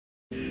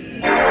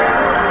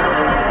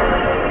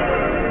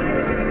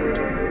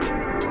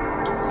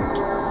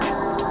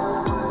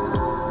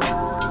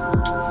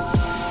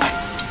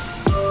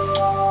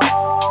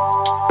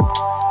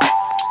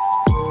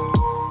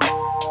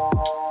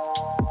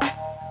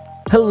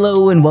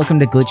Hello and welcome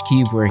to Glitch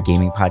Cube. We're a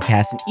gaming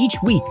podcast, and each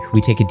week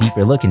we take a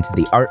deeper look into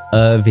the art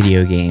of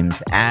video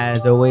games.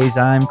 As always,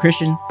 I'm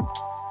Christian.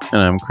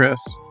 And I'm Chris.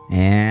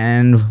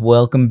 And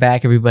welcome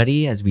back,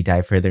 everybody, as we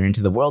dive further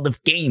into the world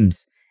of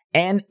games.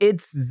 And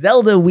it's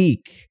Zelda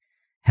week.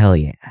 Hell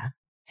yeah.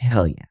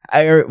 Hell yeah.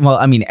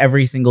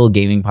 Every single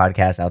gaming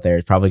podcast out there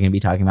is probably going to be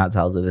talking about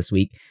Zelda this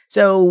week.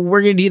 So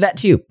we're going to do that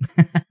too.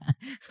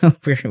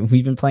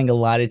 We've been playing a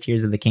lot of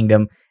Tears of the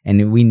Kingdom,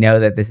 and we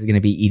know that this is going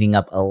to be eating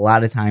up a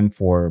lot of time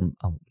for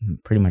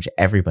pretty much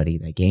everybody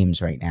that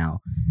games right now.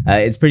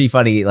 It's pretty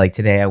funny. Like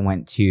today I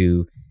went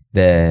to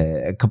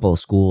a couple of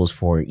schools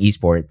for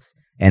esports,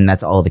 and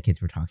that's all the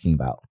kids were talking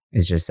about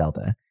is just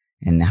Zelda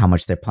and how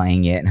much they're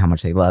playing it and how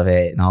much they love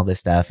it and all this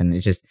stuff. And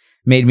it just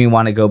made me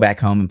want to go back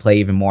home and play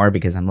even more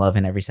because I'm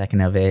loving every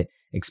second of it,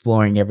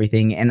 exploring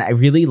everything. And I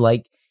really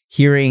like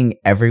hearing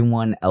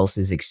everyone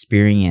else's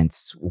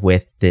experience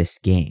with this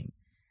game.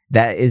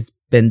 That has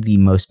been the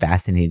most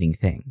fascinating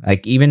thing.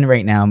 Like even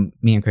right now,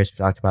 me and Chris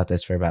talked about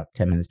this for about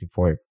 10 minutes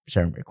before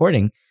starting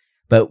recording,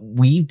 but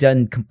we've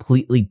done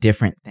completely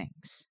different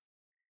things.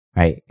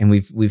 Right. And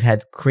we've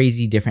had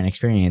crazy different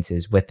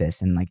experiences with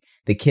this. And like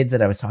the kids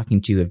that I was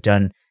talking to have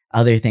done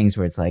other things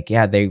where it's like,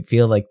 yeah, they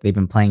feel like they've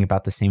been playing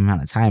about the same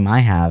amount of time I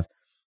have,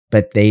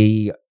 but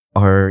they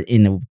are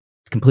in a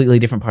completely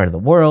different part of the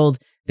world.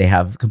 They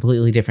have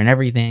completely different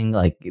everything.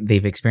 Like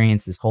they've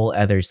experienced this whole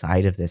other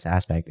side of this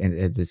aspect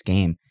of this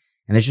game.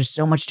 And there's just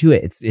so much to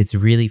it. It's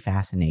really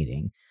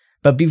fascinating.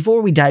 But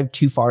before we dive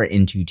too far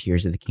into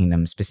Tears of the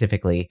Kingdom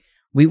specifically,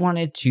 we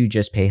wanted to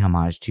just pay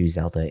homage to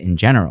Zelda in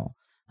general.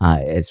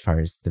 As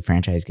far as the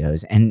franchise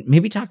goes, and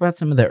maybe talk about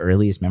some of the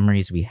earliest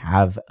memories we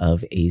have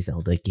of a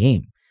Zelda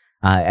game.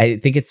 I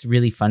think it's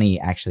really funny,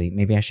 actually.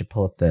 Maybe I should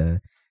pull up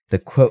the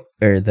quote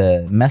or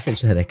the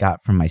message that I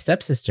got from my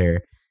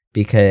stepsister,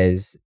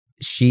 because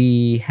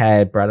she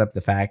had brought up the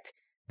fact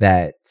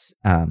that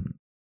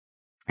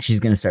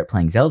she's going to start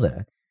playing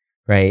Zelda,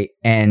 right?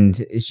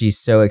 And she's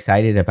so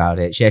excited about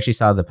it. She actually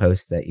saw the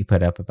post that you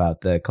put up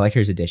about the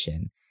collector's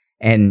edition.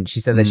 And she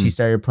said that she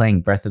started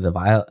playing Breath of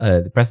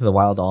the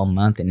Wild all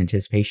month in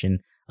anticipation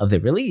of the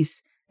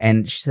release.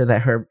 And she said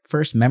that her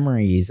first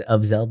memories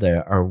of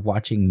Zelda are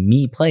watching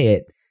me play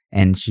it.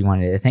 And she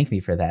wanted to thank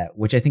me for that,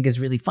 which I think is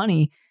really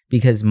funny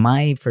because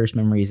my first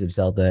memories of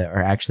Zelda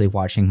are actually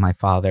watching my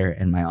father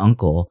and my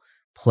uncle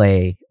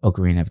play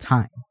Ocarina of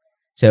Time.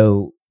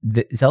 So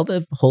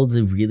Zelda holds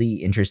a really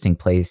interesting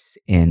place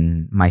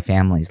in my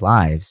family's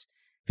lives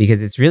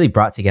because it's really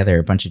brought together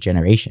a bunch of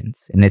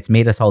generations and it's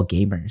made us all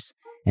gamers.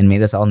 And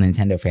made us all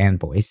Nintendo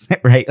fanboys,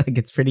 right? Like,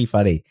 it's pretty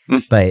funny.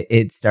 But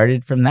it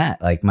started from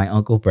that. Like, my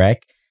Uncle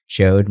Breck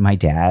showed my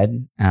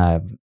dad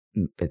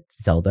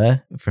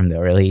Zelda from the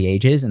early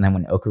ages. And then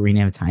when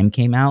Ocarina of Time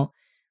came out,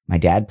 my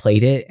dad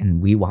played it and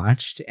we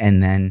watched.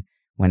 And then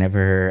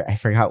whenever, I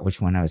forgot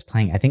which one I was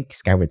playing. I think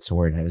Skyward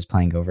Sword I was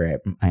playing over at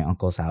my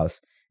uncle's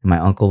house. And my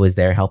uncle was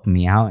there helping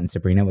me out. And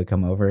Sabrina would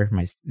come over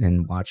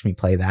and watch me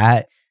play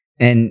that.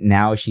 And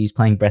now she's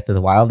playing Breath of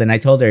the Wild. And I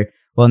told her,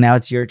 well, now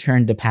it's your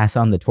turn to pass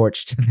on the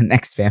torch to the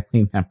next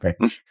family member.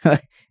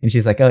 And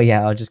she's like, oh,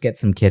 yeah, I'll just get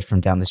some kid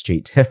from down the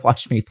street to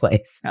watch me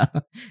play. So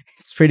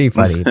it's pretty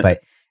funny.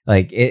 But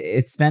like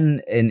it's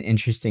been an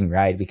interesting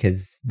ride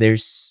because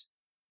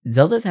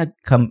Zelda's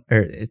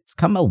it's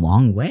come a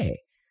long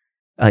way.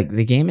 Like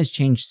the game has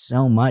changed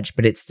so much,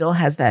 but it still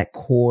has that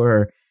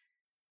core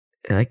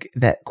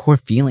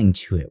feeling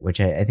to it, which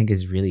I think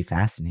is really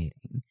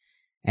fascinating.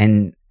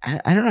 And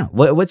I don't know.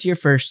 What's your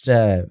first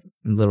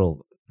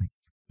little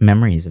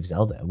memories of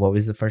Zelda? What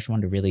was the first one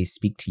to really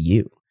speak to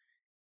you?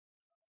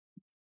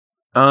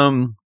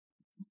 I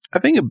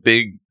think a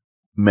big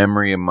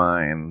memory of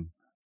mine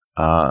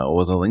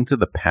was A Link to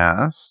the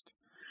Past.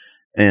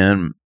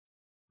 And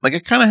like I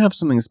kind of have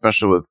something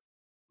special with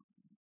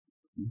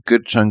a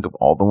good chunk of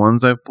all the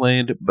ones I've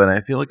played, but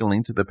I feel like A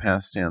Link to the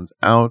Past stands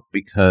out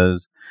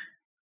because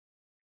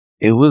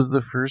it was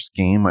the first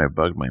game I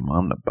bugged my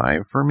mom to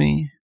buy for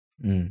me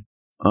when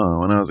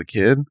I was a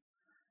kid.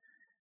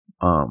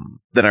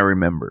 That I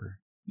remember,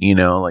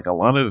 like a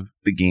lot of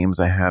the games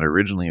I had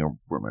originally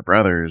were my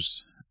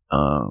brother's,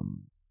 or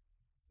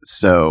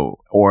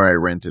I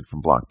rented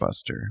from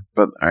Blockbuster.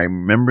 But I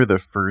remember the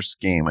first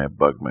game I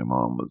bugged my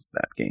mom was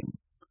that game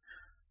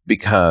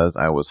because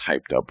I was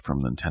hyped up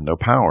from Nintendo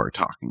Power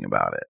talking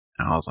about it.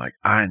 And I was like,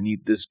 I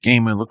need this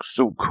game. It looks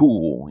so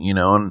cool,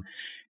 and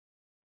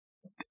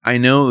I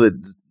know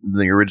that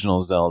the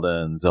original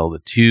Zelda and Zelda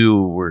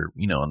 2 were,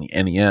 on the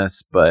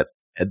NES, but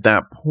at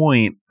that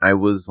point, I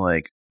was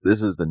like,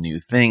 this is the new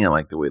thing. I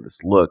like the way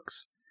this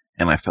looks.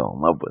 And I fell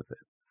in love with it.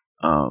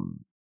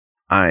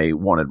 I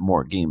wanted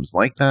more games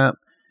like that.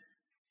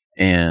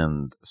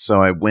 And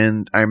so I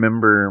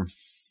remember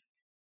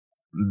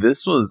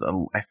this was,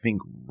 I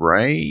think,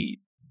 right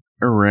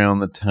around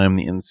the time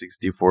the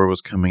N64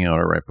 was coming out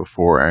or right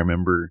before. I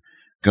remember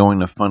going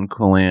to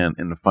Funcoland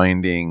and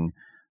finding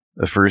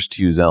the first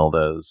two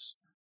Zeldas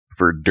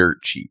for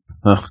dirt cheap.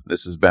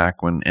 This is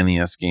back when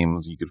NES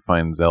games, you could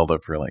find Zelda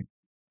for like,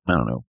 I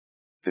don't know,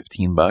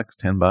 $15,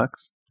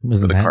 $10.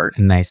 Wasn't the that cart.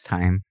 a nice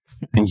time?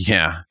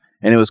 Yeah.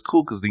 And it was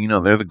cool because,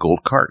 they're the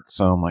gold cart.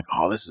 So I'm like,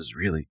 oh, this is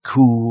really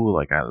cool.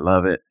 Like, I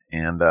love it.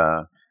 And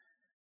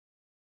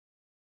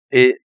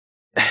it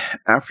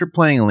after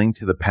playing A Link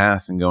to the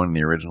Past and going to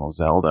the original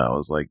Zelda, I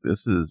was like,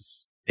 this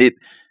is it.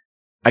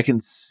 I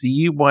can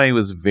see why it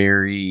was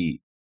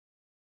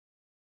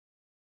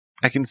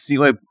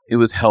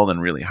held in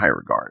really high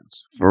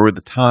regards. For the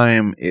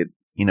time, it,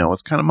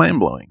 was kind of mind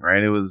blowing,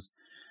 right? It was,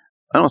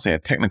 I don't say a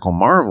technical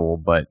marvel,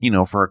 but,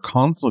 for a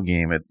console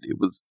game, it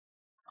was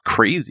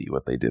crazy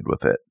what they did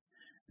with it.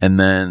 And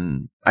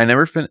then I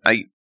never did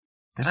I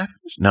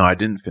finish? No, I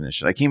didn't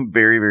finish it. I came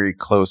very, very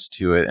close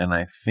to it. And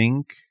I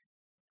think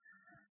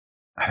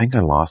I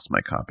lost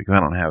my copy because I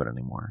don't have it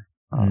anymore.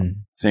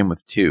 Same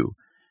with 2.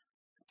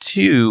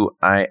 2,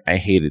 I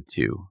hated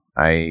 2.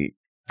 I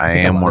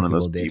am one of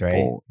those people.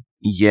 Right?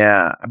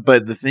 Yeah.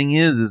 But the thing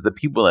is the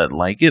people that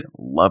like it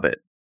love it.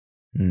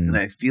 And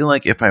I feel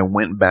like if I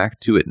went back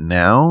to it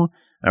now,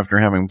 after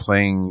having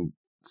playing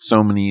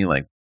so many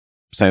like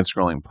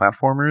side-scrolling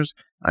platformers,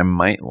 I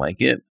might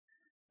like it.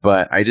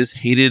 But I just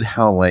hated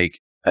how like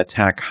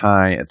attack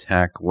high,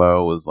 attack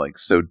low was like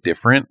so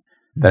different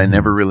that I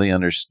never really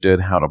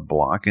understood how to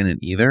block in it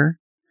either.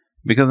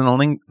 Because in a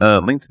Link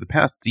to the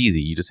Past, it's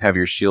easy. You just have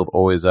your shield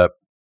always up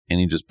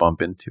and you just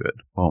bump into it.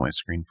 Oh, my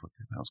screen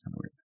flickered. That was kind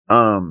of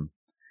weird.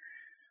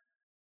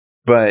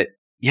 But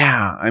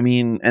yeah, I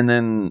mean, and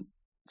then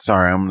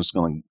sorry, I'm just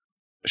going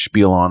to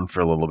spiel on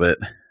for a little bit.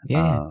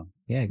 Yeah,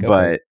 go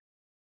for it.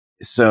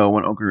 So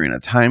when Ocarina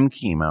of Time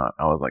came out,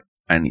 I was like,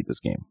 I need this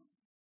game.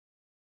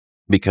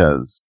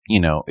 Because,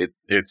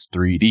 it's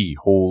 3D.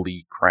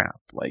 Holy crap.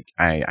 Like,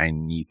 I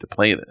need to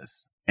play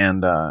this.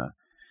 And,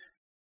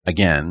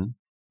 again,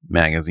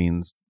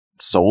 magazines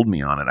sold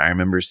me on it. I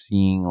remember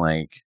seeing,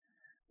 like,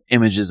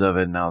 images of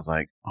it, and I was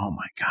like, oh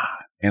my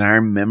God. And I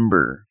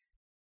remember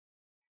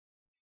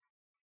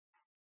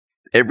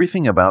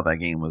everything about that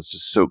game was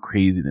just so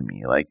crazy to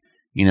me. Like,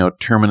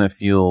 Termina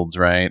Fields,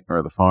 right?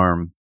 Or the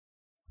farm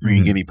where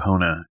you get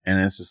Epona.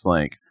 And it's just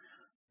like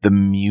the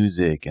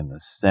music and the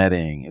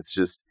setting.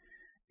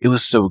 It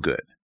was so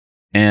good.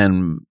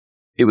 And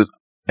it was,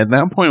 at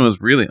that point, it was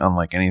really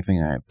unlike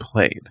anything I had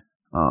played.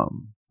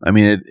 I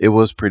mean, it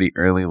was pretty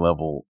early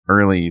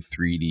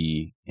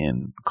 3D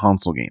in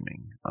console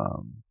gaming.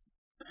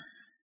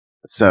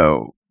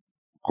 So,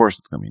 of course,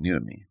 it's going to be new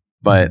to me.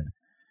 But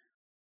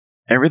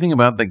everything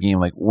about that game,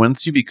 like,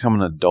 once you become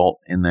an adult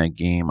in that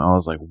game, I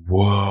was like,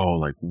 whoa,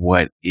 like,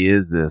 what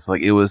is this?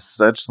 Like, it was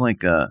such,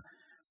 like, a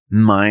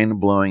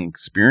mind-blowing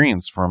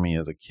experience for me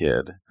as a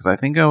kid. Because I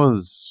think I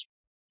was...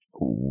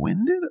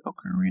 When did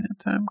Ocarina of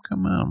Time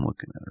come out? I'm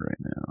looking at it right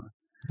now.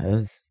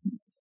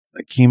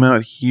 It came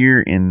out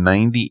here in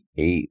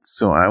 98.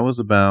 So I was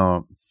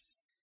about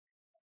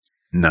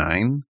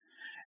 9.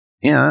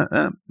 Yeah,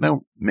 that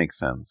makes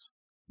sense.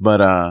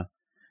 But I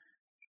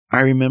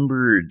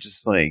remember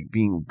just like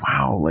being,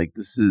 wow, like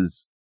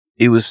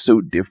it was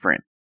so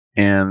different.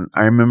 And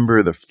I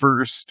remember the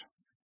first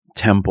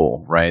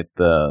temple, right?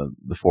 The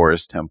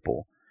forest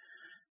temple.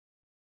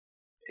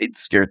 It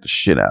scared the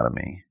shit out of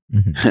me.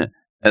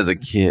 As a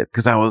kid,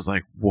 because I was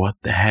like, what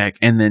the heck?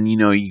 And then,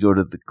 you go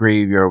to the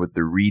graveyard with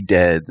the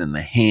re-deads and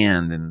the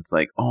hand, and it's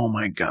like, oh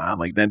my God,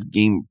 like that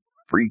game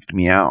freaked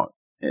me out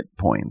at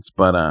points.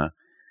 But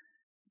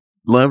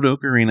loved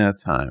Ocarina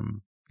of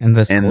Time. And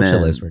the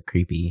Skulltulas were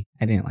creepy.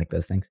 I didn't like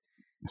those things.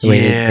 The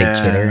way they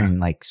chitter and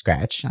like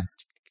scratch.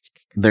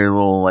 Their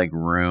little like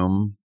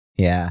room.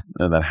 Yeah.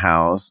 That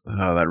house.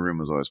 Oh, that room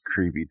was always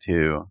creepy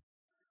too.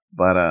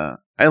 But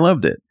I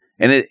loved it.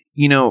 And it,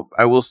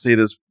 I will say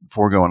this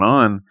before going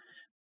on.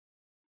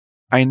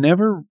 I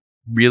never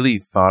really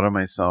thought of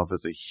myself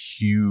as a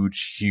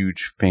huge,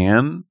 huge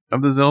fan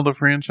of the Zelda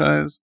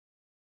franchise.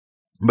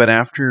 But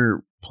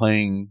after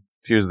playing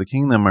Tears of the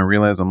Kingdom, I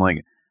realized I'm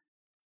like,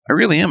 I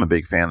really am a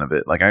big fan of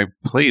it. Like, I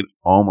played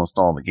almost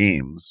all the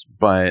games,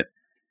 but,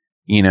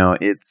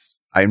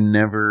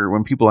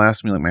 when people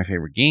ask me like my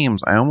favorite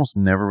games, I almost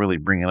never really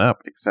bring it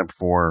up except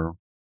for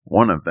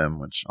one of them,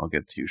 which I'll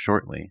get to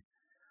shortly.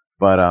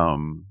 But, I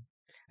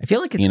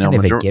feel like it's kind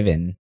of a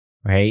given,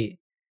 right?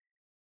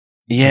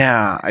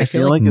 Yeah, I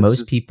feel like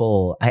most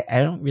people, I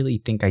don't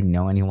really think I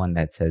know anyone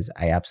that says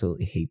I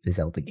absolutely hate the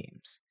Zelda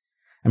games.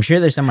 I'm sure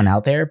there's someone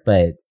out there,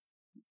 but,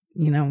 I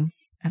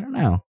don't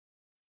know.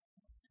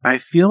 I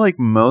feel like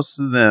most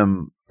of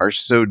them are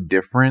so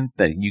different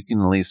that you can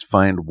at least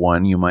find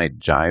one you might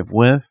jive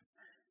with.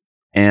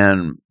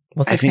 And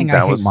well, I think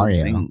that was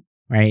Mario,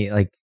 right?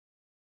 Like,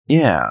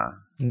 yeah,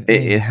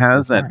 it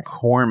has that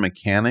core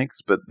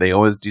mechanics, but they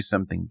always do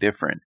something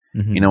different.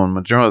 When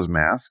Majora's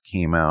Mask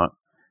came out,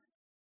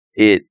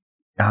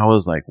 I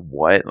was like,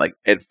 what? Like,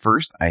 at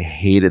first, I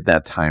hated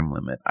that time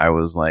limit. I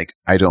was like,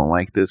 I don't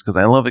like this because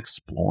I love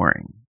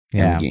exploring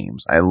in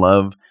games. I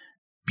love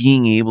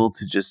being able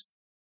to just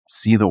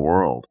see the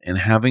world, and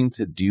having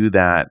to do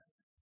that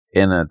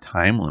in a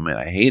time limit,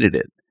 I hated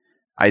it.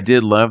 I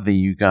did love that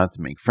you got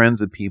to make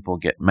friends with people,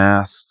 get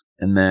masks,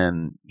 and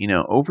then,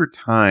 over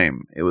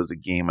time, it was a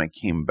game I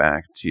came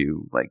back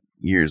to like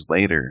years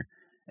later,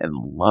 and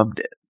loved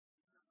it.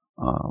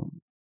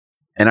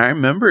 And I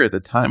remember at the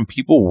time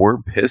people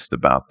were pissed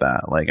about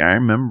that. Like, I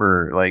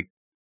remember like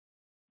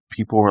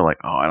people were like,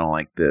 "Oh, I don't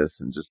like this,"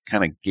 and just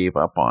kind of gave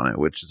up on it,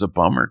 which is a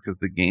bummer because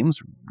the game's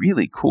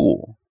really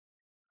cool.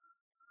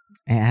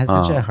 It has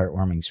such a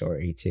heartwarming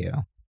story too,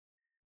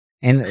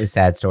 and a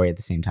sad story at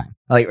the same time.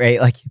 Like, right?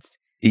 Like it's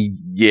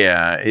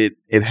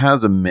it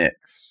has a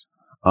mix.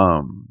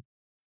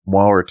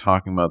 While we're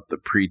talking about the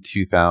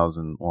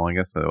pre-2000, well, I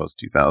guess that was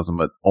 2000,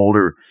 but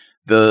older,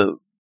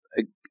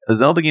 a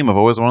Zelda game I've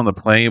always wanted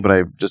to play, but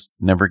I just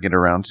never get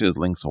around to is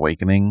Link's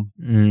Awakening.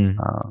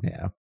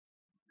 Yeah.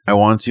 I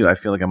want to. I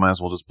feel like I might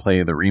as well just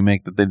play the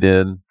remake that they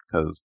did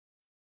because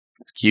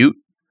it's cute.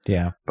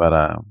 Yeah.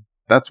 But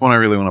that's one I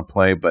really want to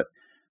play. But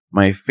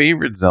my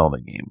favorite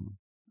Zelda game,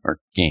 or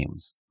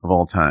games of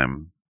all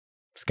time,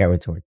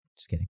 Skyward Sword.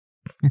 Just kidding.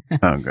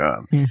 Oh,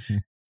 God.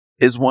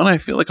 Is one I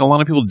feel like a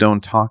lot of people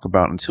don't talk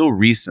about until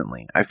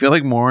recently. I feel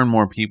like more and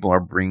more people are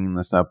bringing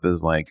this up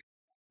as like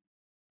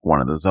one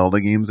of the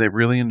Zelda games they've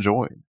really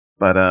enjoyed.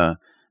 But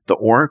the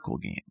Oracle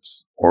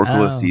games,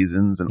 Oracle of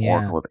Seasons and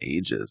Oracle of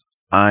Ages,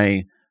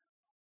 I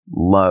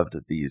loved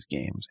these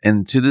games.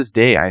 And to this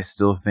day, I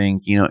still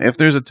think, if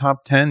there's a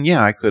top 10,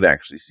 I could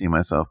actually see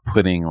myself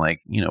putting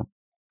like,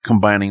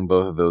 combining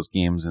both of those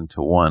games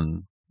into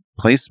one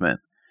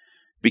placement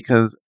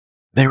because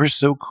they were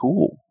so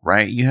cool,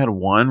 right? You had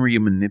one where you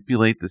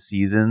manipulate the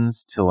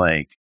seasons to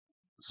like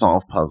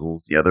solve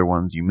puzzles. The other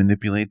ones you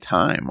manipulate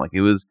time. Like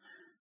it was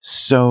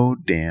so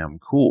damn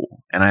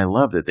cool. And I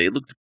loved it. They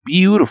looked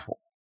beautiful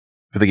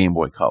for the Game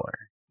Boy Color.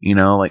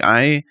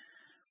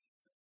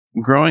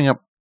 Growing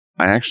up,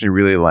 I actually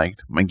really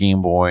liked my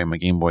Game Boy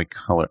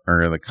Color,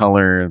 or the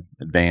Color,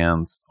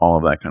 Advance, all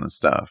of that kind of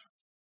stuff.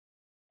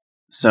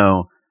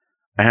 So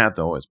I had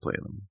to always play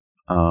them.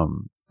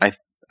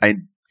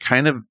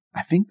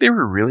 I think they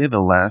were really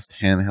the last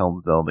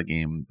handheld Zelda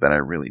game that I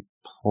really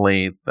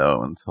played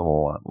though until a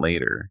lot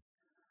later.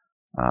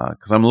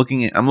 Because I'm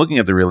looking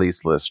at the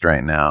release list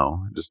right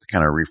now just to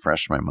kind of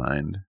refresh my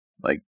mind,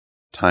 like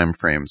time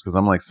frames. Because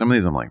I'm like, some of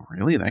these I'm like,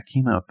 really, that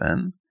came out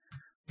then?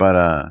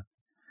 But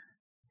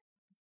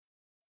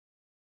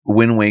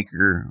Wind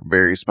Waker,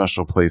 very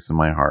special place in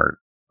my heart.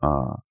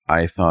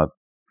 I thought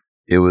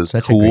it was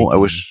Such cool.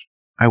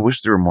 I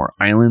wish there were more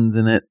islands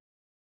in it.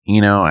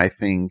 I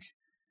think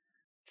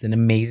it's an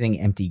amazing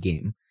empty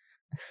game.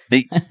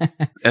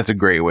 That's a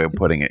great way of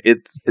putting it.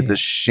 It's a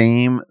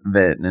shame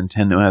that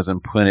Nintendo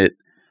hasn't put it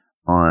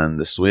on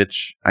the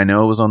Switch. I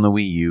know it was on the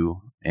Wii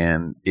U,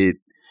 and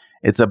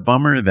it's a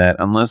bummer that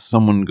unless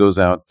someone goes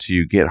out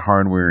to get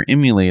hardware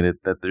emulated,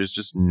 that there's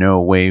just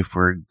no way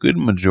for a good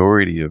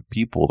majority of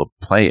people to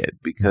play it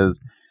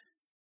because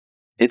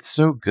it's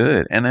so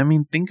good. And I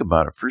mean, think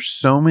about it. For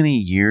so many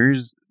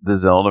years, the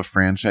Zelda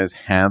franchise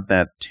had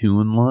that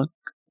toon look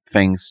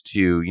thanks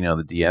to,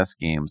 the DS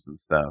games and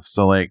stuff.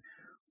 So like,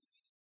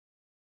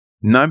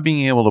 not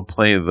being able to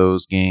play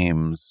those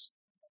games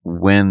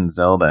when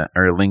Zelda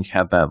or Link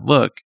had that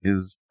look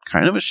is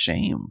kind of a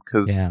shame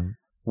because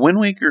Wind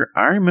Waker,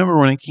 I remember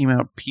when it came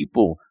out,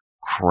 people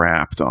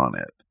crapped on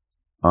it.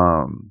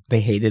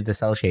 They hated the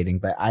cell shading,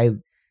 but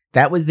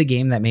that was the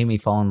game that made me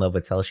fall in love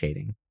with cell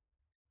shading.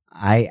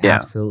 I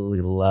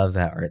absolutely love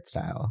that art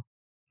style.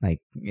 Like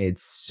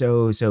it's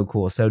so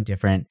cool, so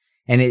different,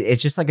 and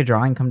it's just like a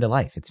drawing come to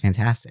life. It's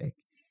fantastic,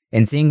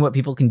 and seeing what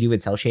people can do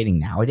with cell shading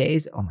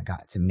nowadays, oh my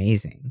god, it's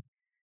amazing.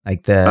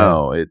 Like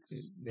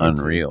it's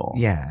unreal.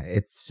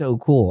 It's so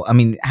cool. I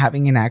mean,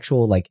 having an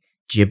actual like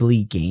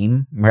Ghibli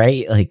game,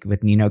 right? Like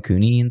with Ni no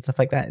Kuni and stuff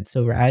like that. It's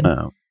so rad.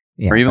 Or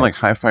even like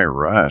Hi-Fi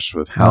Rush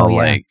with how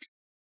like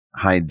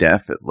high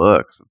def it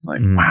looks. It's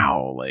like,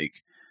 wow, like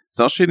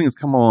cell shading has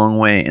come a long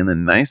way. And the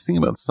nice thing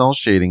about cell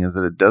shading is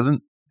that it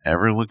doesn't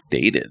ever look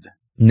dated.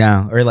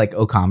 No, or like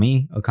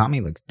Okami.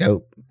 Okami looks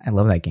dope. I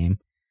love that game.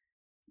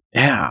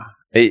 Yeah.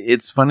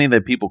 It's funny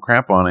that people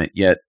crap on it,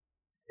 yet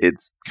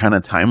it's kind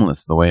of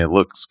timeless the way it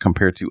looks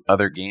compared to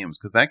other games.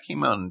 Because that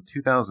came out in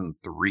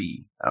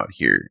 2003 out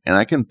here. And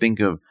I can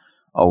think of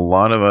a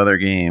lot of other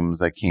games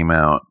that came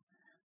out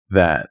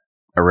that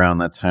around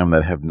that time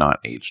that have not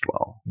aged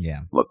well.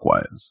 Yeah.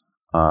 Look-wise.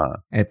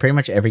 And pretty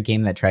much every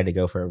game that tried to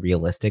go for a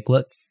realistic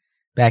look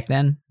back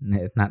then,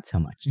 not so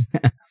much.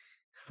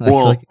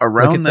 Around look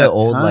at that the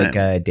old time,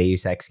 like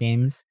Deus Ex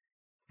games.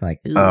 Like,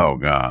 ooh. Oh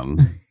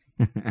god.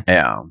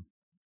 Yeah.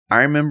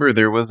 I remember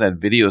there was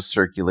that video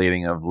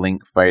circulating of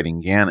Link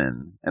fighting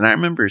Ganon, and I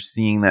remember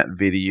seeing that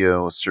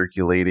video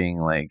circulating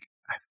like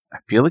I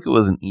feel like it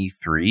was an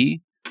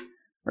E3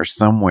 or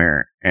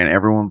somewhere, and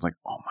everyone's like,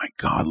 "Oh my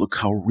god, look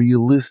how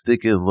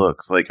realistic it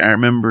looks!" Like I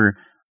remember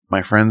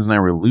my friends and I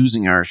were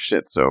losing our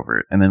shits over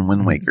it, and then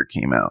Wind Waker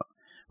came out,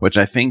 which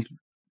I think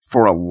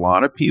for a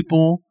lot of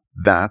people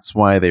that's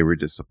why they were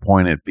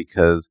disappointed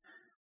because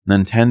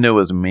Nintendo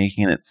was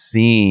making it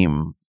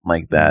seem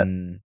like that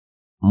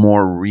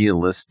more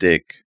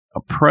realistic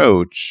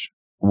approach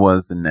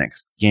was the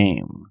next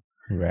game.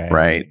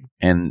 Right.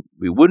 And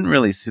we wouldn't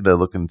really see that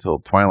look until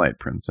Twilight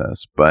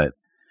Princess. But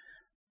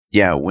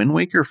yeah, Wind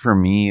Waker for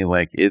me,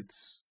 like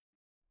it's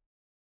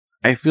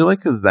I feel like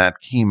because that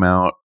came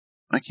out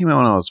when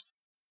I was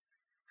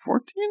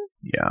 14.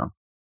 Yeah,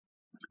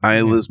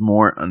 I was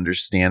more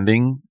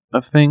understanding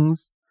of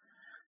things.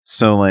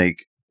 So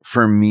like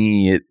for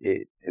me,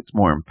 it's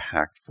more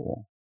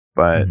impactful.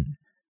 But Mhm.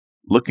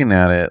 looking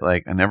at it,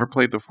 like I never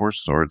played the Four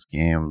Swords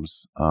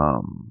games.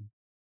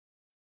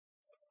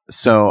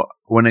 So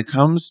when it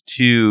comes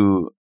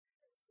to,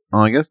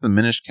 I guess the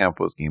Minish Cap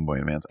was Game Boy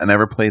Advance. I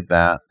never played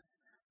that.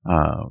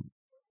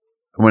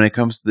 When it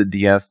comes to the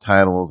DS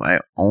titles,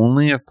 I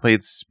only have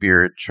played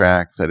Spirit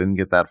Tracks. I didn't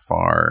get that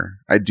far.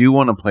 I do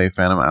want to play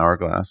Phantom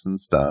Hourglass and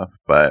stuff,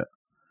 but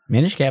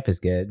Minish Cap is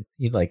good.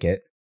 You'd like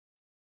it.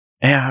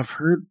 yeah, I've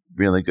heard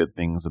really good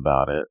things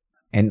about it.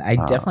 And I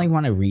definitely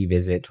want to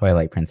revisit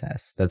Twilight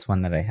Princess. That's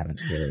one that I haven't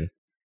really.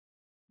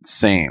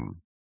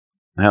 Same.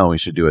 Hell, we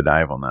should do a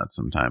dive on that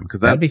sometime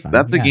because That'd be fun.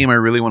 that's a game I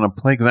really want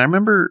to play because I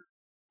remember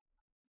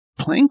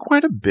playing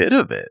quite a bit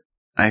of it.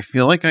 I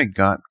feel like I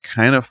got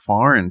kind of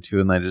far into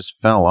it and I just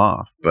fell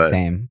off. But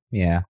Same,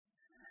 yeah.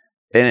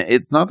 And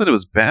it's not that it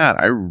was bad.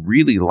 I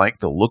really liked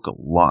the look a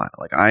lot.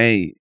 Like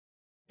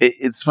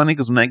it's funny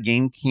because when that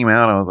game came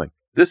out, I was like,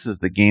 "This is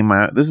the game.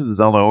 This is the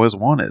Zelda I always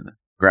wanted,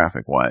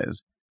 graphic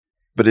wise."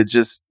 But it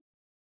just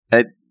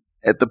at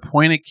the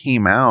point it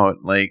came out,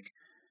 like,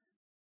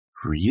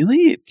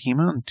 really, it came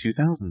out in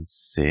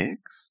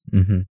 2006.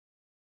 Mm-hmm.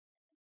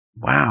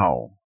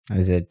 Wow. I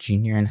was a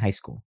junior in high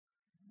school.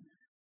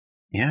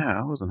 Yeah,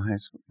 I was in high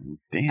school.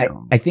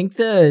 Damn. I think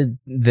the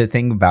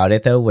thing about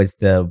it though was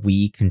the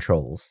Wii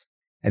controls.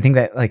 I think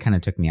that like kind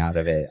of took me out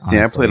of it. See,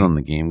 honestly. I played on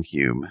the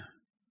GameCube.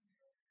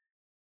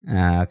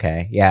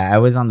 Okay, yeah, I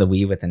was on the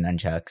Wii with the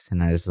nunchucks,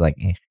 and I was like,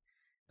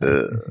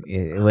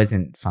 it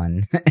wasn't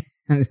fun,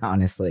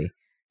 honestly.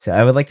 So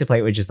I would like to play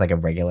it with just like a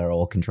regular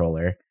old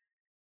controller.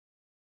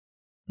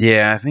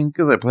 Yeah, I think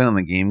because I played on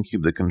the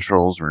GameCube, the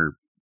controls were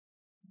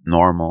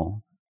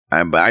normal.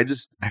 But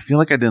I feel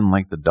like I didn't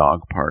like the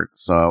dog part,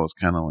 so I was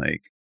kind of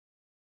like,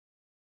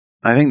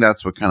 I think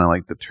that's what kind of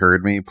like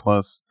deterred me.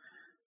 Plus,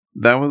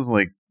 that was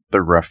like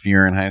the rough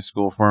year in high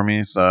school for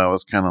me, so I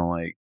was kind of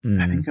like,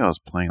 I think I was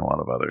playing a lot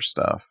of other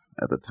stuff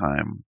at the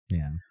time.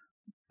 Yeah.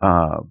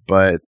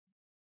 But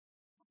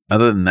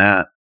other than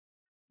that,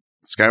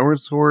 Skyward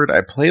Sword,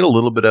 I played a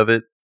little bit of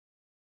it.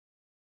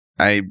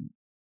 I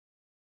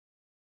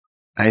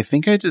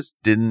think I just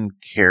didn't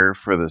care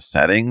for the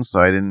setting, so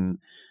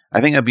I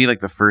think I beat like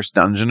the first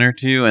dungeon or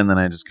two, and then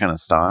I just kind of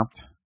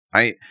stopped.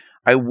 I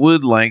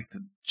would like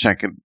to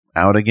check it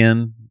out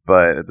again,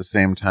 but at the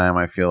same time,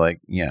 I feel like,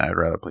 yeah, I'd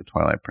rather play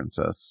Twilight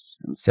Princess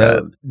instead.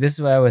 So this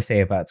is what I would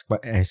say about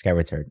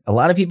Skyward Sword. A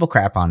lot of people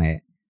crap on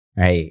it,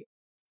 right?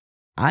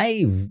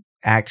 I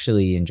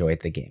actually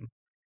enjoyed the game,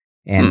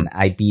 and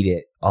I beat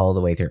it all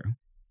the way through,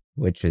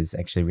 which was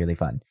actually really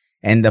fun.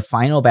 And the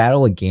final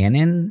battle with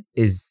Ganon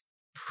is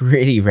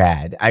pretty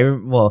rad.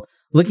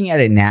 Looking at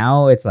it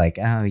now, it's like,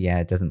 oh yeah,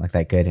 it doesn't look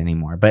that good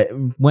anymore. But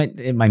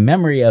my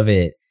memory of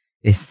it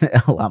is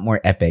a lot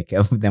more epic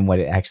than what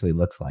it actually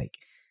looks like,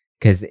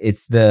 because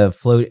it's the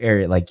float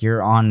area. Like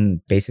you're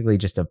on basically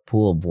just a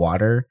pool of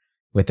water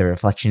with the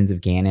reflections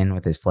of Ganon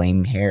with his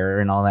flame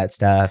hair and all that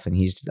stuff, and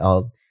he's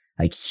all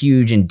like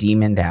huge and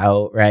demoned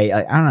out, right?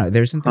 I don't know.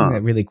 There's something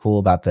that really cool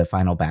about the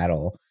final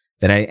battle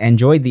that I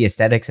enjoyed the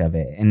aesthetics of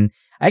it, and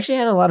I actually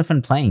had a lot of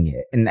fun playing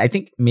it. And I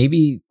think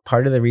maybe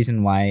part of the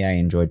reason why I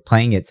enjoyed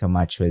playing it so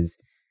much was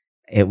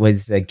it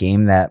was a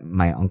game that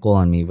my uncle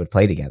and me would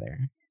play together.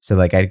 So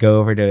like I'd go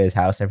over to his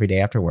house every day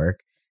after work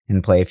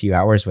and play a few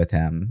hours with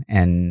him,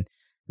 and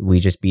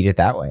we just beat it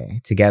that way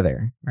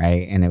together,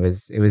 right? And it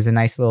was a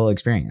nice little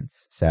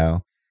experience.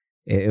 So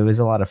it was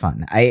a lot of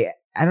fun. I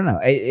don't know.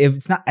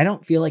 It's not. I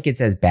don't feel like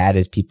it's as bad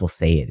as people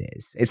say it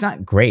is. It's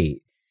not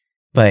great,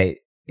 but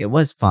it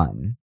was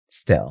fun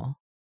still.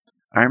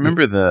 I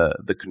remember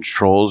the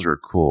controls were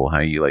cool. How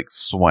you like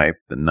swipe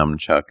the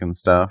nunchuck and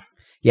stuff.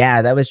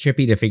 Yeah, that was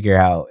trippy to figure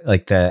out.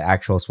 Like the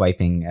actual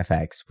swiping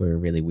effects were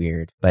really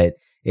weird, but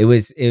it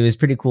was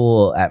pretty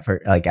cool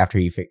after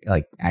you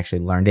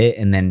actually learned it,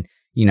 and then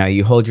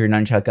you hold your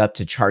nunchuck up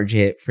to charge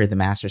it for the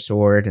Master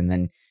Sword, and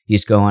then you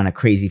just go on a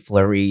crazy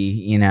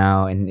flurry,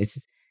 and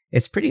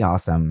it's pretty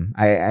awesome.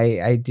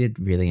 I did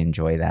really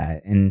enjoy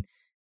that, and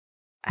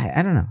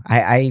I don't know.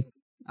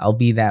 I'll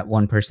be that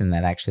one person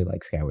that actually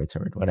likes Skyward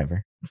Sword,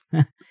 whatever.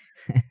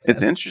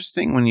 It's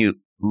interesting when you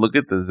look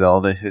at the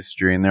Zelda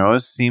history, and there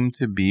always seemed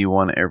to be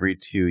one every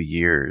 2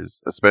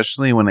 years,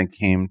 especially when it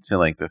came to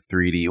like the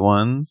 3D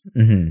ones.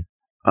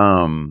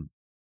 Mm-hmm.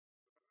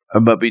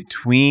 But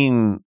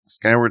between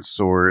Skyward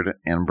Sword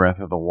and Breath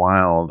of the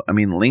Wild, I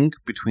mean, Link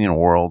Between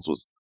Worlds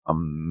was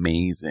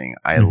amazing.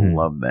 I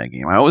love that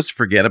game. I always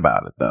forget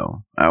about it,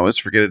 though. I always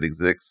forget it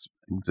exists,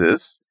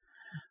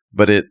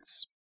 but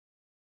it's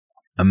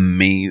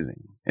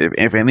amazing.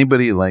 If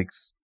anybody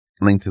likes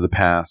Link to the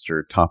Past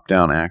or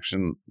top-down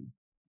action,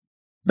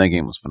 that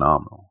game was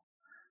phenomenal.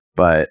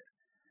 But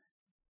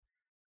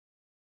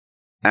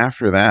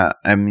after that,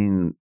 I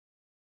mean,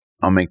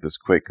 I'll make this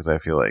quick because I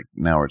feel like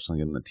now we're just going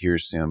to get in the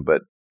tears soon,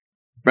 but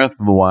Breath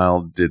of the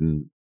Wild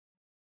didn't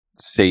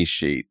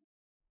satiate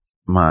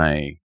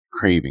my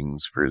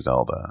cravings for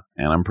Zelda,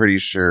 and I'm pretty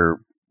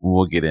sure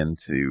we'll get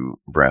into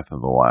Breath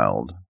of the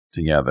Wild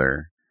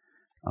together.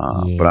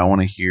 But I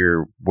want to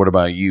hear, what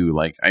about you?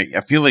 Like,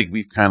 I feel like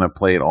we've kind of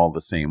played all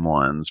the same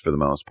ones for the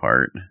most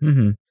part.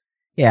 Mm-hmm.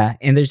 Yeah,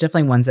 and there's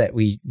definitely ones that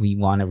we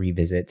want to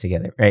revisit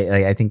together, right?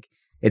 Like, I think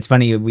it's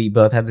funny, we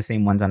both have the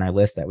same ones on our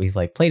list that we've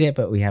like played it,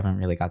 but we haven't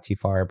really got too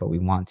far, but we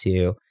want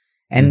to.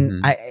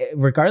 And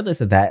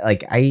regardless of that,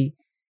 like I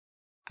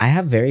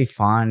have very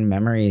fond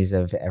memories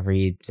of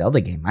every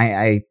Zelda game.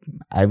 I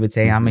would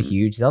say I'm a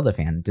huge Zelda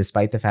fan,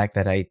 despite the fact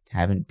that I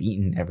haven't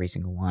beaten every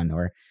single one,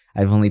 or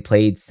I've only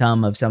played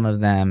some of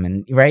them.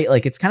 And right,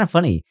 like it's kind of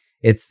funny.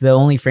 It's the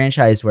only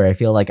franchise where I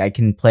feel like I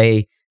can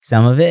play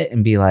some of it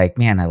and be like,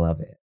 man, I love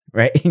it,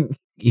 right?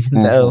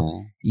 Even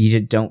though you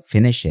don't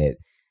finish it.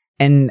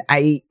 And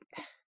I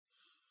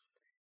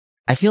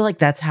feel like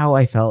that's how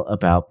I felt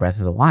about Breath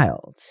of the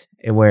Wild,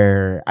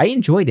 where I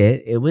enjoyed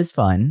it. It was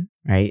fun,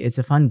 right? It's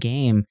a fun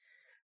game,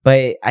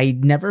 but I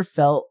never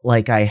felt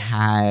like I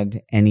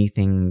had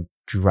anything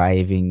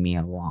driving me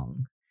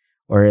along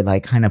or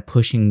like kind of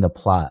pushing the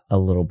plot a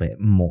little bit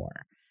more,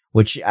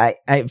 which I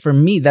for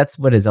me, that's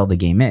what a Zelda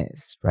game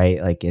is,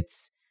 right? Like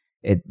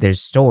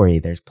there's story,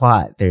 there's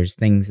plot, there's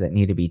things that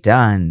need to be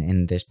done,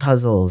 and there's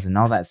puzzles and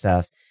all that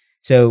stuff.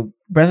 So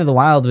Breath of the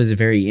Wild was a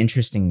very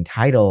interesting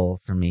title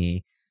for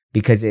me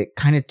because it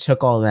kind of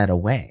took all that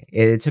away.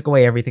 It took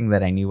away everything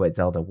that I knew what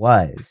Zelda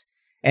was.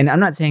 And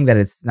I'm not saying that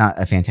it's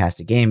not a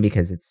fantastic game,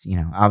 because it's,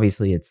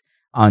 obviously it's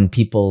on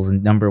people's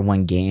number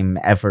one game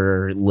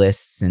ever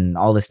lists and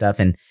all this stuff.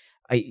 And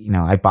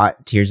I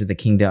bought Tears of the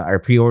Kingdom, or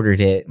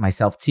pre-ordered it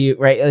myself too,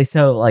 right?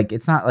 So like,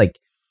 it's not like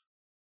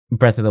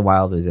Breath of the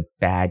Wild is a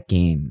bad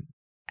game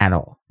at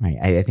all, right?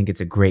 I think it's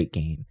a great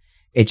game.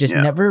 It just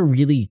never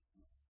really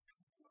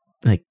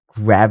like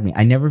grabbed me.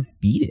 I never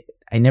beat it.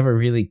 I never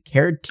really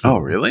cared to. Oh,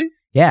 really?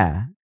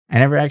 Yeah. I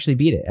never actually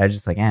beat it. I was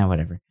just like,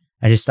 whatever.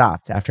 I just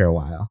stopped after a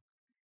while.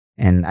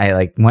 And I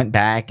like went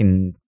back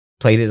and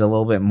played it a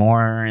little bit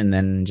more and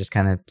then just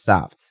kind of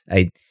stopped.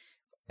 I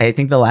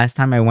think the last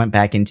time I went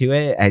back into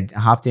it, I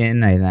hopped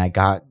in and I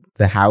got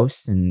the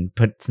house and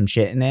put some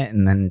shit in it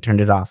and then turned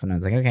it off. And I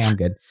was like, okay, I'm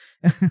good.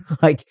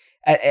 Like,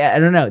 I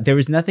don't know. There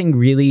was nothing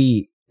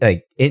really,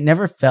 like, it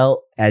never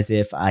felt as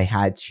if I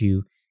had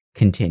to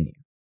continue.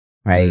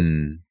 Right.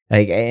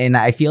 Like, and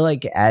I feel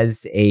like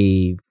as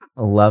a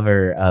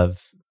lover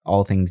of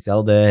all things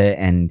Zelda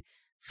and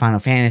Final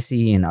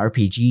Fantasy and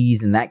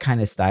RPGs and that kind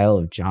of style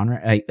of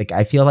genre,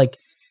 I feel like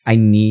I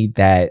need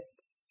that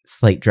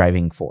slight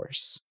driving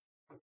force.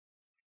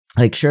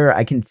 Like, sure,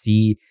 I can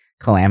see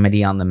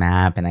Calamity on the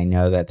map and I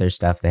know that there's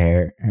stuff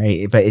there,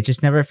 right? But it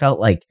just never felt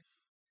like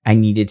I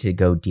needed to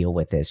go deal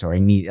with this, or I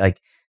need, like,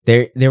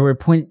 there were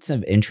points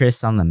of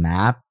interest on the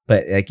map,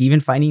 but like even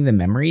finding the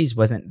memories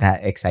wasn't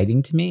that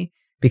exciting to me,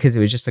 because it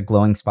was just a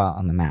glowing spot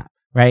on the map,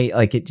 right?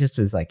 Like, it just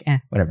was like,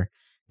 whatever.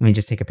 Let me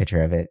just take a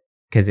picture of it,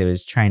 because it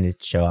was trying to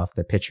show off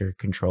the picture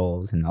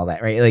controls and all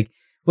that, right? Like,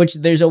 which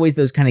there's always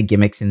those kind of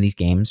gimmicks in these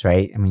games,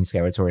 right? I mean,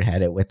 Skyward Sword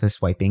had it with the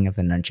swiping of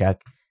the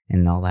nunchuck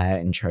and all that,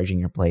 and charging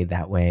your blade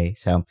that way.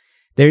 So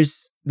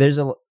it's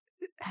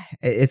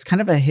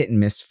kind of a hit and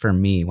miss for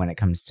me when it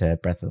comes to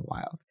Breath of the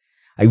Wild.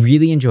 I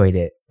really enjoyed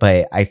it,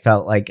 but I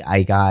felt like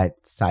I got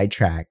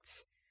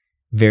sidetracked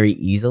very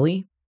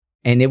easily.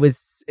 And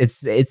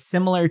it's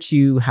similar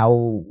to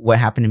what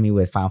happened to me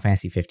with Final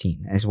Fantasy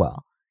 15 as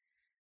well,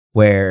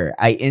 where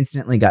I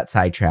instantly got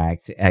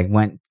sidetracked. I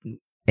went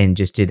and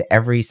just did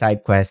every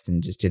side quest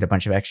and just did a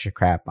bunch of extra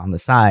crap on the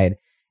side.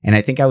 And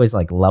I think I was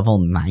like level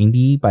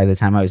 90 by the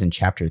time I was in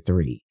chapter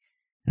 3.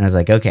 And I was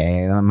like,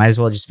 okay, I might as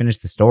well just finish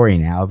the story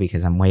now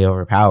because I'm way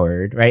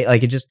overpowered, right?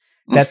 Like,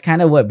 that's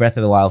kind of what Breath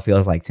of the Wild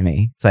feels like to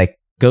me. It's like,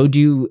 go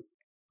do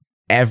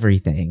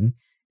everything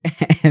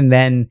and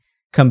then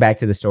come back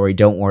to the story.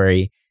 Don't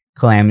worry,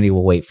 Calamity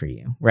will wait for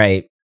you,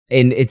 right?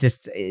 And it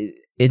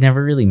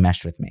never really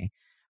meshed with me.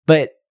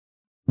 But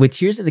with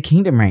Tears of the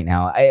Kingdom right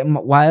now,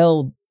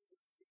 while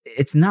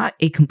it's not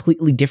a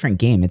completely different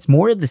game, it's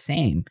more of the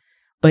same,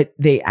 but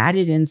they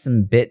added in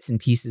some bits and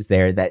pieces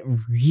there that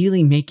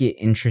really make it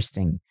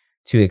interesting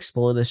to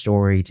explore the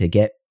story,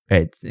 to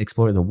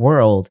explore the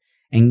world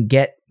and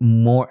get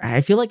more.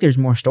 I feel like there's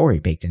more story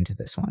baked into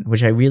this one,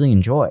 which I really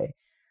enjoy.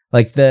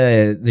 Like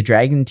the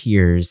dragon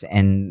tears,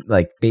 and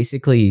like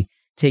basically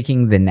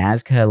taking the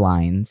Nazca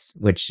lines,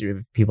 which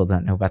people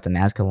don't know about the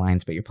Nazca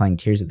lines, but you're playing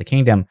Tears of the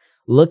Kingdom.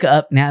 Look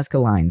up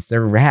Nazca lines.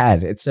 They're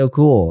rad. It's so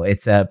cool.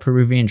 It's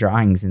Peruvian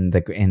drawings in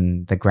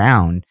the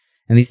ground.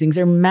 And these things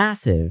are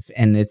massive.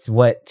 And it's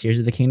what Tears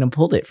of the Kingdom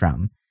pulled it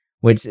from,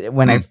 which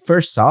when I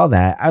first saw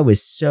that, I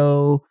was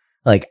so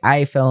like,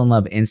 I fell in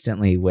love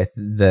instantly with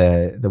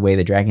the way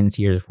the dragon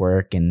tears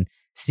work and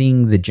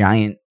seeing the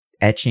giant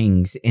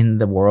etchings in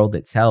the world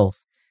itself.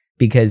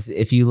 Because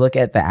if you look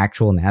at the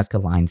actual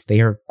Nazca lines,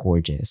 they are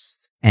gorgeous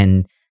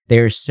and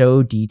they're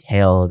so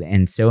detailed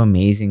and so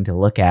amazing to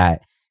look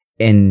at.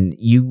 And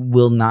you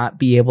will not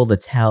be able to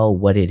tell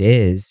what it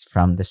is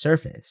from the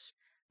surface.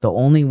 The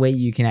only way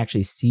you can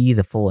actually see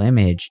the full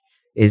image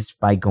is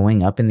by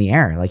going up in the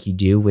air like you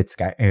do with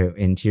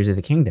in Tears of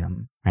the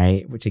Kingdom,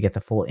 right? To get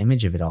the full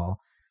image of it all.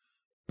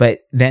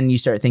 But then you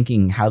start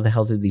thinking, how the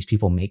hell did these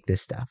people make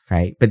this stuff,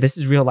 right? But this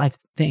is real life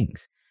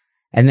things.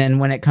 And then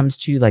when it comes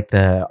to like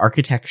the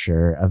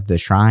architecture of the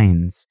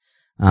shrines,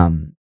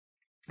 and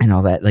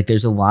all that, like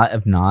there's a lot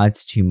of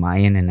nods to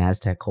Mayan and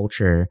Aztec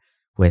culture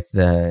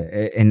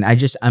and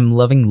I'm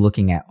loving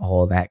looking at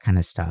all that kind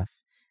of stuff.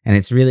 And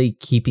it's really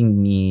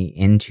keeping me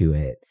into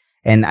it.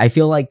 And I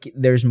feel like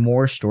there's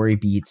more story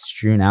beats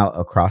strewn out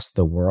across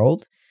the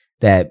world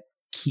that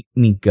keep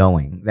me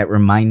going, that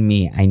remind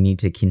me I need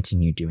to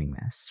continue doing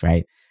this,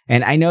 right?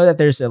 And I know that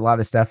there's a lot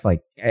of stuff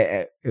like,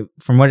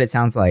 from what it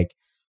sounds like,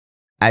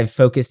 I've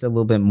focused a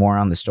little bit more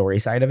on the story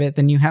side of it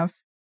than you have,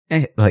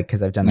 like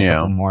because I've done a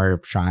couple more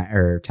shrine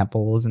or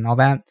temples and all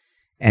that.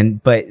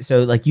 But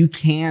so like you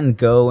can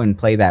go and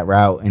play that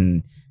route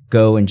and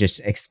go and just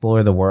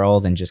explore the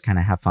world and just kind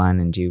of have fun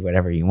and do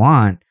whatever you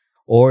want,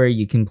 or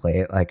you can play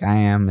it like I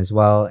am as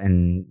well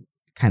and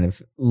kind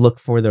of look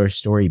for those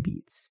story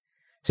beats.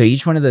 So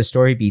each one of those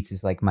story beats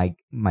is like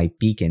my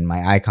beacon,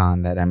 my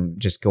icon that I'm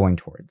just going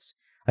towards.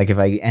 Like if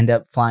I end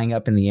up flying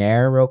up in the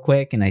air real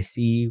quick and I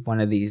see one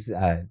of these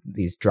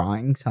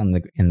drawings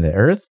in the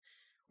earth,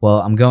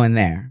 well, I'm going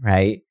there,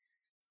 right?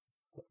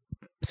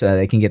 So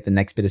they can get the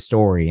next bit of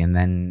story and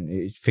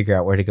then figure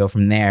out where to go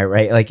from there,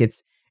 right? Like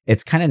it's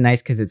kind of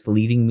nice because it's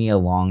leading me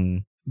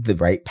along the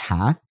right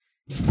path,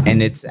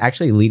 and it's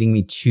actually leading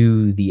me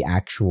to the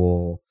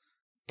actual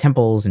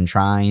temples and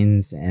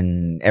shrines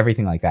and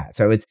everything like that.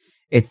 So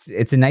it's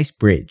a nice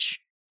bridge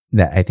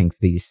that I think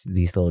these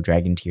little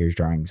Dragon Tears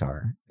drawings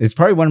are. It's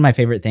probably one of my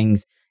favorite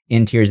things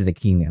in Tears of the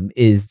Kingdom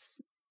is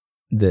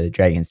the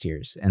Dragon's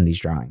Tears and these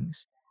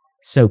drawings.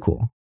 So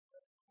cool.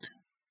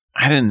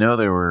 I didn't know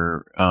they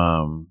were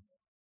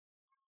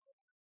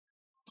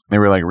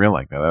like real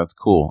like that. That's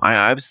cool.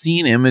 I've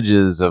seen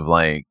images of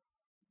like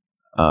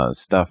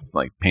stuff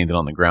like painted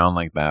on the ground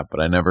like that, but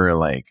I never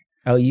like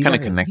kind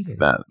of connected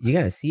that. You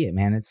gotta see it,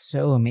 man. It's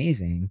so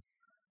amazing.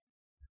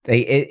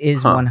 It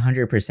is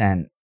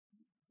 100%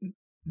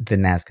 the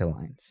Nazca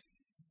lines,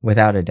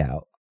 without a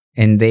doubt.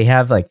 And they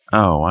have like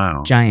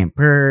giant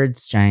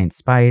birds, giant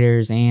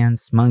spiders,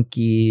 ants,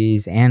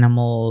 monkeys,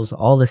 animals,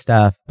 all the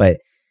stuff, but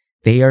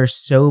they are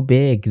so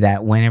big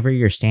that whenever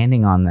you're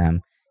standing on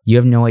them, you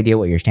have no idea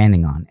what you're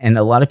standing on. And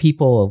a lot of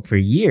people for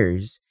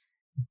years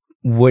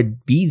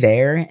would be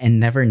there and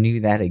never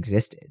knew that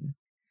existed.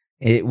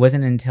 It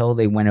wasn't until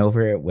they went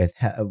over it with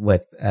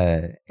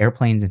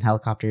airplanes and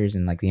helicopters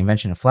and like the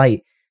invention of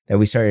flight that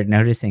we started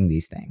noticing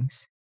these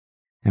things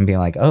and being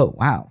like, oh,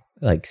 wow.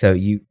 Like, so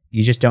you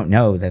just don't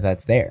know that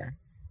that's there.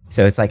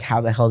 So it's like,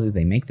 how the hell did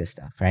they make this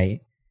stuff,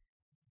 right?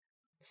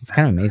 It's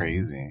kind of amazing.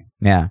 Crazy.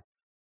 Yeah.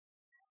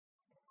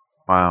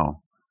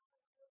 Wow.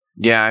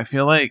 Yeah, I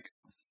feel like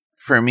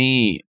for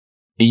me,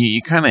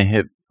 you kind of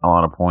hit a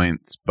lot of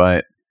points,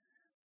 but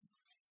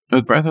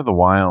with Breath of the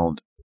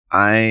Wild,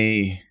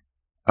 I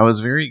was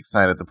very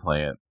excited to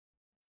play it.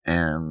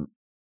 And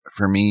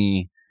for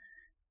me,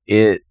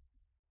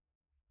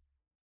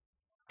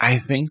 I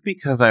think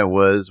because I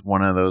was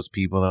one of those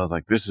people that was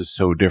like, this is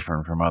so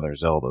different from other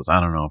Zeldas. I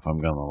don't know if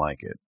I'm going to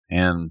like it.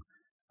 And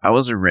I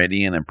was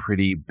already in a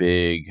pretty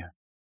big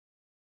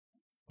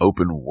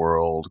open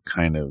world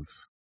kind of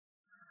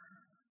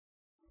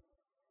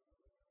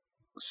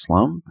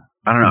slump.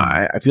 I don't know.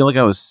 I feel like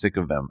I was sick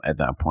of them at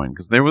that point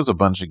because there was a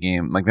bunch of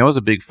games. Like, that was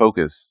a big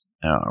focus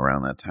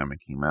around that time it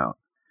came out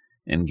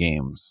in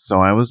games. So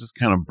I was just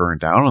kind of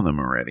burnt out on them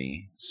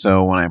already.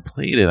 So when I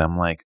played it, I'm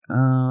like,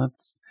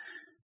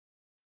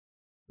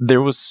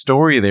 there was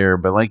story there,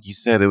 but like you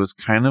said, it was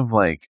kind of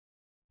like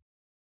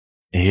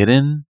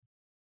hidden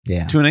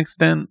to an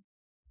extent.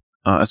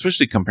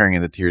 Especially comparing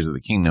it to Tears of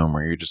the Kingdom,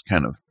 where you're just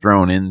kind of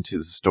thrown into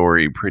the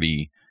story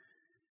pretty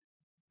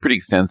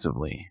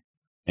extensively.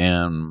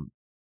 And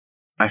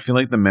I feel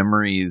like the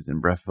memories in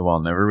Breath of the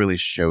Wild never really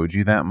showed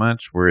you that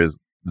much, whereas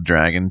the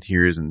Dragon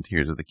Tears and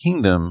Tears of the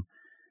Kingdom,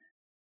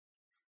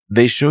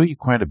 they show you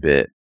quite a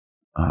bit.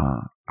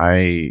 I'm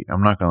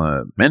not going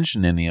to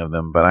mention any of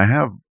them, but I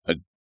have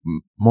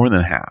more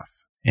than half.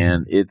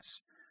 And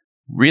it's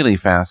really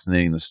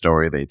fascinating, the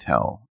story they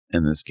tell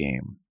in this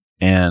game.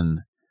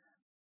 And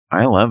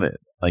I love it.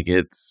 Like,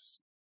 it's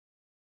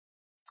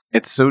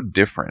so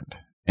different.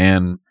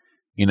 And,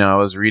 you know, I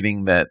was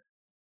reading that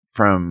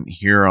from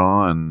here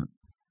on,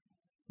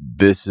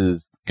 this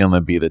is going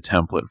to be the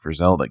template for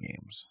Zelda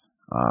games.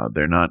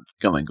 They're not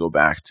going to go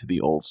back to the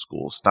old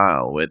school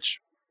style, which,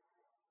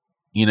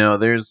 you know,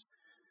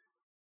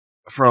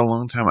 for a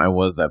long time, I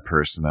was that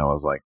person that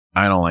was like,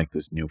 I don't like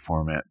this new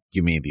format.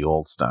 Give me the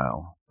old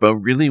style. But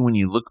really, when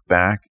you look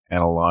back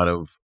at a lot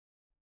of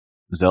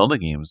Zelda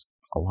games,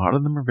 a lot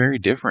of them are very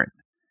different.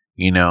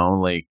 You know,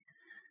 like,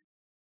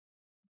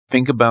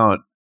 think about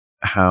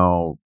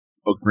how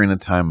Ocarina of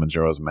Time,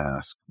 Majora's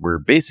Mask were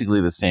basically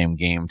the same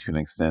game to an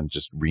extent,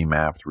 just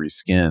remapped,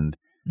 reskinned.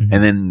 Mm-hmm.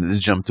 And then the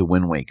jump to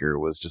Wind Waker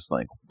was just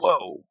like,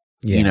 whoa.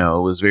 Yeah. You know,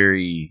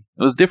 it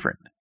was different.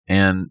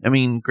 And I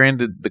mean,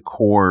 granted, the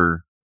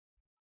core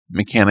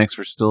mechanics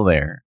were still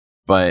there,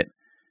 but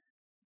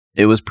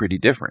it was pretty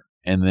different.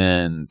 And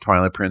then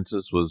Twilight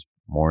Princess was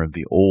more of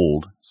the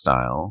old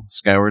style.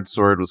 Skyward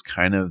Sword was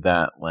kind of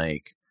that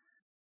like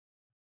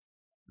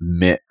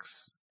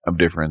mix of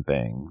different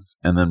things.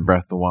 And then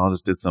Breath of the Wild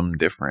just did something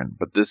different.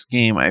 But this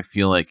game, I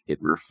feel like it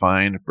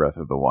refined Breath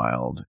of the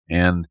Wild.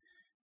 And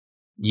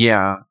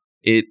yeah,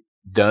 it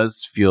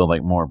does feel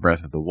like more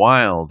Breath of the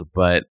Wild,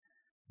 but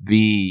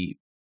the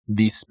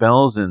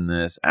spells in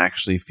this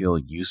actually feel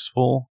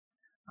useful.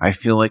 I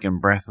feel like in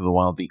Breath of the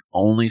Wild, the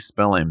only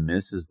spell I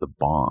miss is the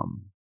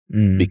bomb.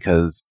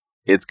 Because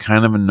it's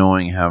kind of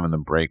annoying having to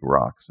break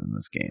rocks in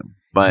this game.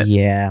 But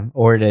yeah,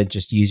 or to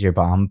just use your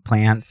bomb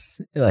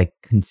plants like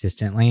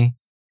consistently.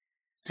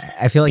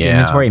 I feel like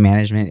inventory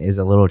management is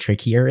a little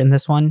trickier in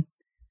this one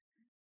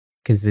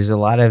because there's a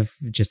lot of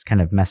just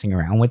kind of messing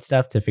around with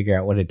stuff to figure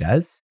out what it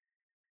does,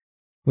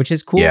 which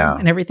is cool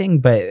and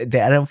everything. But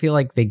I don't feel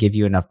like they give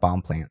you enough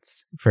bomb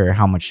plants for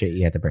how much shit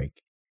you have to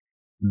break.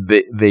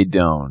 They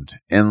don't.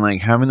 And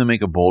like having to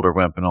make a boulder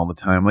weapon all the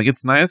time, like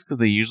it's nice because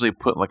they usually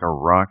put like a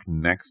rock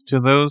next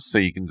to those so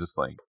you can just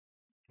like.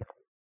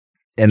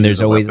 And there's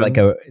always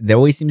there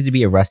always seems to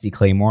be a rusty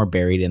claymore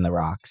buried in the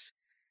rocks.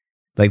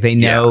 Like they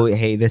know,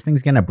 hey, this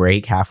thing's going to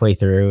break halfway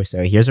through.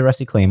 So here's a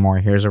rusty claymore.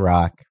 Here's a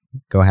rock.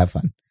 Go have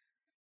fun.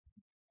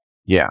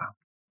 Yeah.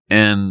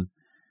 And,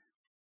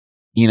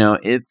 you know,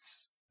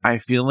 I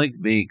feel like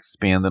they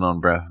expanded on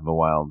Breath of the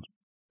Wild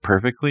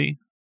perfectly.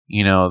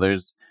 You know,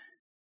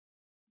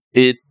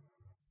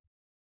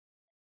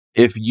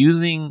 if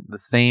using the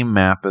same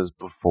map as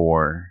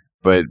before,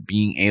 but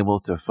being able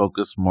to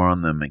focus more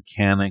on the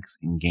mechanics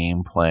and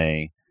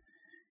gameplay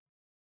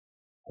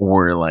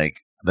were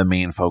like the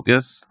main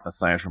focus,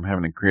 aside from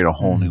having to create a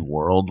whole new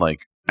world,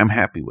 like I'm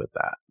happy with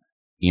that.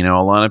 You know,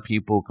 a lot of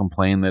people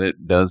complain that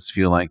it does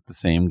feel like the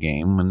same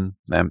game, and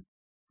that,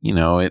 you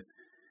know, it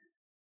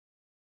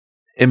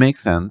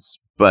makes sense,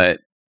 but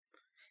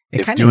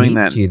it kind of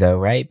needs to, though,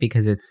 right?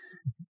 Because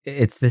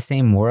it's the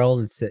same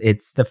world.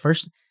 It's the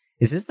first.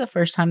 Is this the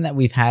first time that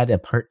we've had a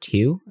part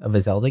 2 of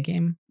a Zelda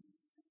game?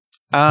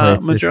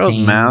 Majora's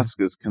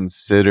Mask is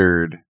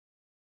considered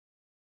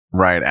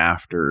right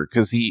after,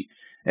 because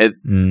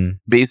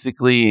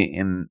basically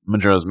in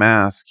Majora's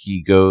Mask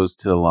he goes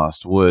to the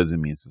Lost Woods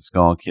and meets the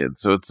Skull Kid,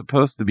 so it's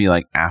supposed to be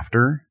like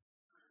after.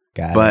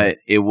 But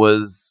it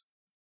was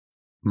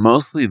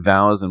mostly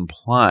that was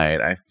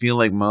implied. I feel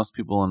like most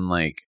people in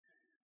like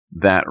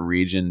that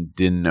region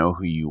didn't know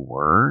who you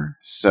were,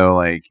 so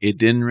like it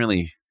didn't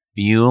really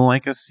feel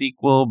like a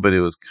sequel, but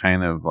it was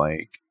kind of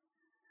like,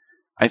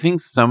 I think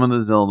some of the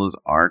Zeldas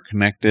are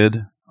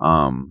connected.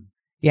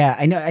 Yeah,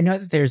 I know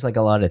that there's like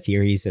a lot of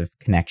theories of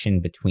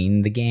connection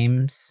between the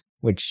games,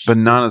 but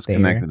not as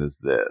connected as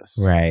this,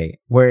 right?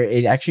 Where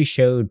it actually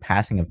showed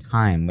passing of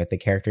time with the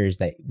characters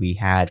that we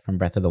had from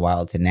Breath of the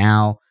Wild to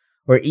now,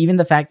 or even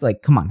the fact,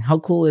 like, come on, how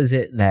cool is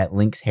it that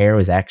Link's hair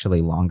was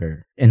actually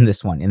longer in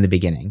this one in the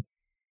beginning,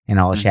 and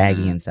all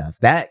shaggy and stuff?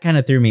 That kind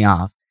of threw me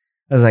off.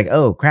 I was like,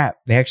 oh crap,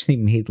 they actually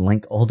made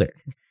Link older.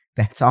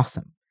 That's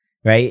awesome,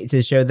 right?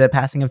 To show the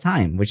passing of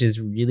time, which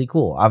is really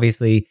cool.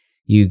 Obviously,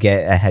 you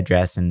get a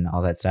headdress and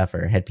all that stuff,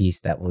 or a headpiece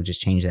that will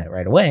just change that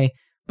right away.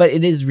 But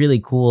it is really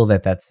cool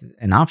that that's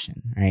an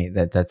option, right?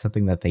 That's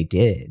something that they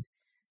did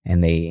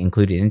and they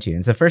included into. And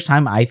it's the first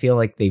time I feel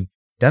like they've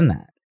done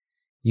that.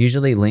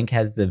 Usually Link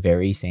has the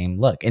very same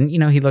look. And, you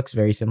know, he looks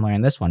very similar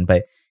in this one,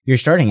 but your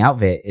starting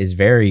outfit is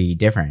very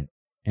different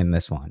in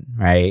this one,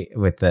 right?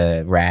 With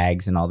the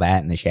rags and all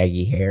that and the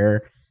shaggy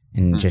hair.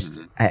 And just,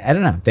 I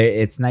don't know.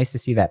 It's nice to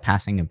see that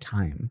passing of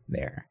time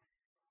there,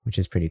 which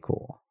is pretty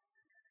cool.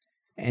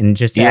 And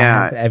just to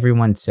have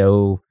everyone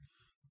so,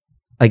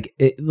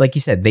 like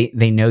you said,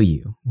 they know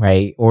you,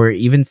 right? Or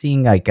even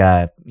seeing like,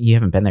 you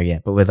haven't been there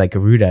yet, but with like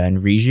Garuda and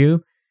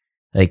Riju,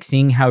 like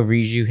seeing how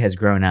Riju has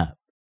grown up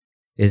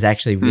is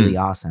actually really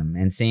awesome.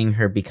 And seeing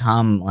her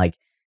become like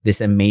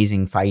this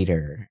amazing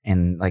fighter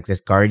and like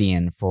this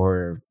guardian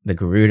for the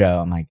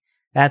Gerudo, I'm like,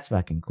 that's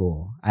fucking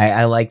cool.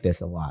 I like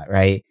this a lot,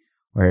 right?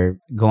 We're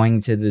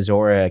going to the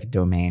Zora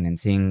domain and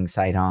seeing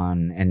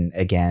Sidon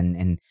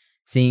and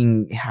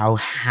seeing how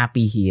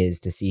happy he is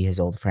to see his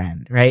old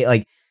friend, right?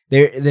 Like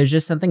there's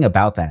just something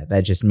about that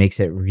just makes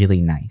it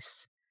really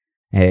nice.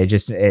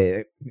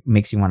 It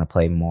makes you want to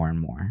play more and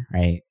more,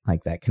 right?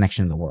 Like that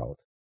connection to the world.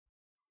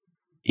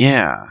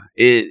 Yeah,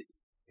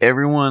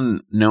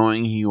 everyone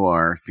knowing who you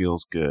are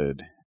feels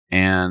good,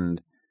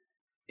 and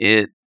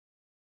there's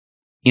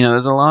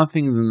a lot of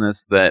things in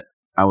this that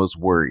I was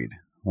worried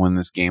when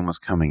this game was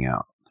coming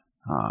out.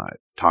 I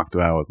talked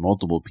about it with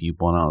multiple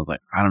people, and I was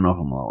like, I don't know if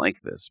I'm gonna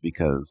like this,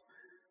 because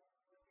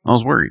I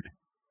was worried,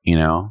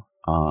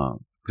 because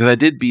I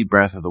did beat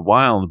Breath of the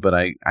Wild, but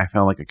I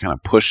felt like I kind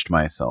of pushed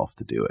myself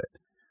to do it.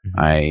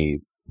 Mm-hmm.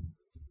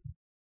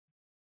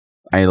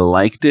 I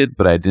liked it,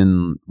 but I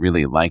didn't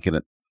really like it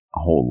a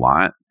whole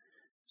lot.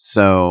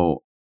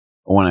 So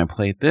when I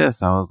played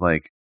this, I was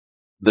like,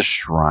 the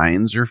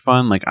shrines are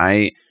fun. Like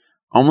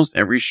almost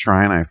every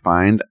shrine I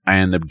find, I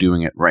end up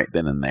doing it right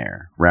then and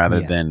there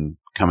rather than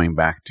coming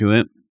back to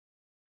it.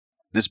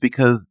 just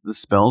because the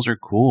spells are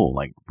cool.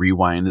 Like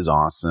rewind is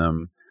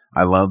awesome.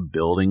 I love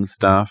building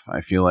stuff.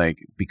 I feel like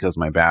because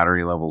my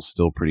battery level's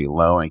still pretty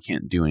low, I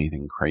can't do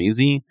anything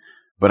crazy,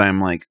 but I'm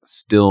like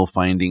still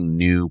finding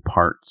new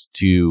parts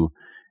to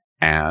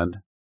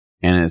add.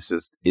 And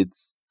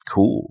it's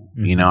cool.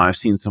 Mhm. You know, I've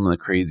seen some of the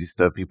crazy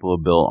stuff people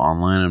have built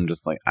online. I'm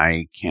just like,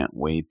 I can't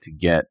wait to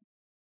get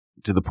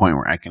to the point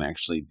where I can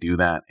actually do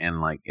that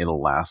and like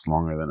it'll last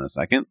longer than a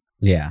second.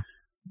 Yeah.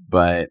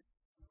 But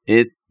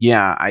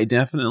I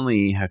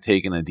definitely have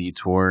taken a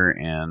detour,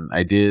 and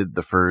I did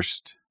the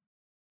first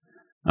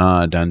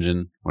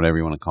dungeon, whatever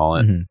you want to call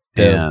it. Mhm.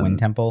 The Wind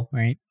Temple,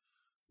 right?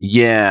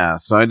 Yeah,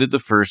 so I did the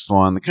first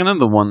one, kind of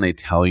the one they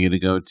tell you to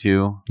go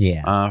to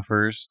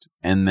first.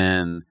 And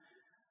then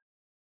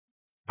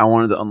I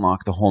wanted to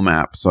unlock the whole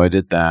map, so I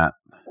did that.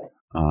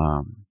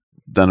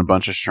 Done a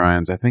bunch of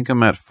shrines. I think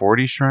I'm at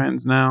 40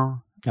 shrines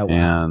now. Oh,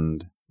 wow.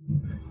 And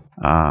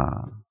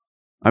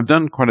I've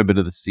done quite a bit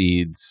of the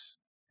seeds,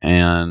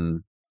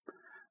 and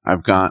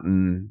I've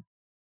gotten,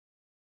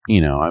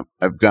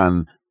 I've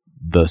gotten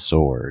the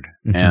sword,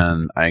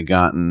 and I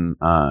gotten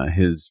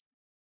his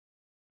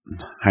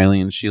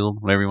Hylian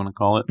shield, whatever you want to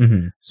call it.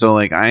 Mm-hmm. So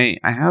like I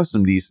have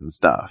some decent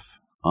stuff.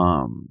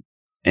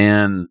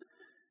 And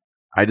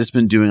I just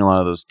been doing a lot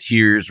of those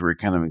tiers where it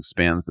kind of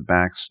expands the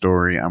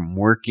backstory. I'm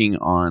working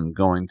on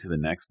going to the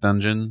next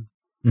dungeon.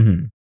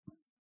 Mm-hmm.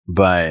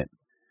 But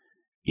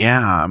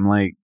yeah, I'm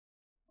like,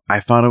 I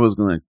thought I was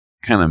going to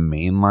kind of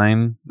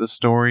mainline the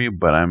story,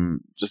 but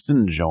I'm just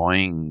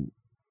enjoying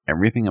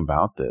everything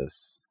about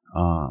this.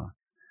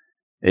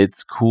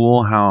 It's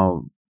cool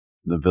how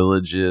the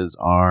villages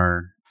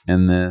are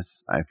in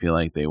this. I feel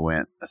like they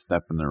went a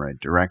step in the right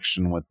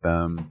direction with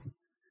them.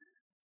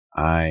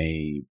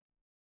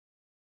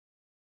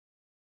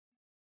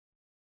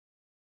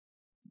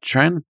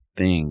 Trying to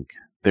think.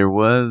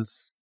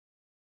 There's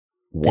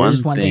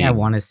one thing I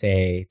want to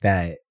say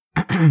that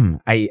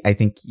I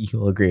think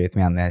you'll agree with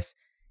me on this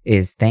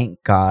is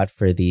thank God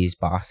for these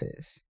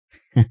bosses.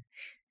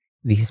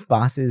 These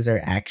bosses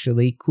are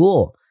actually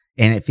cool,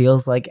 and it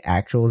feels like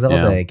actual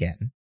Zelda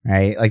again,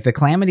 right? Like the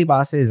Calamity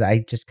bosses, I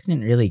just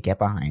couldn't really get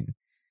behind.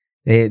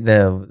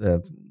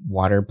 The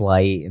Water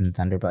Blight and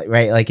Thunder Blight,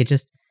 right? Like it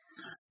just,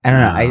 I don't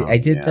know.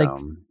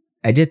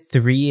 I did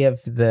 3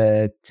 of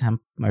the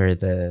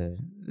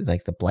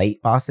the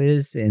Blight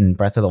bosses in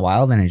Breath of the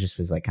Wild, and I just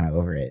was like kind of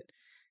over it.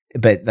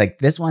 But like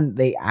this one,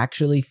 they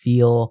actually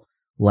feel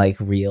like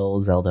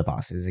real Zelda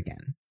bosses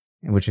again,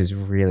 which is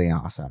really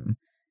awesome,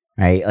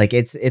 right? Like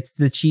it's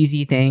the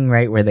cheesy thing,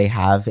 right, where they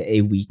have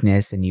a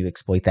weakness and you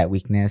exploit that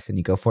weakness and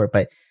you go for it.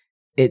 But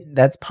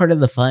that's part of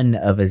the fun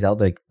of a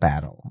Zelda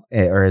battle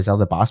or a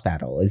Zelda boss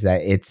battle, is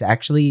that it's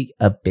actually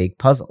a big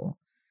puzzle.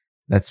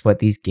 That's what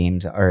these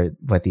games are,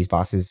 what these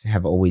bosses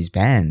have always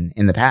been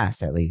in the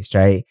past, at least,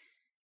 right?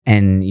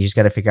 And you just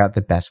got to figure out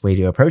the best way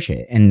to approach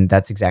it. And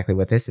that's exactly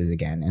what this is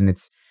again. And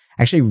it's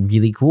actually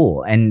really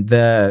cool. And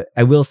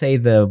I will say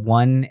the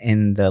one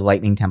in the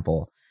Lightning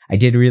Temple, I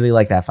did really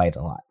like that fight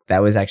a lot.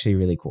 That was actually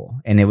really cool.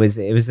 And it was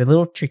a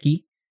little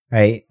tricky,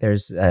 right?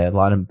 There's a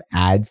lot of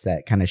ads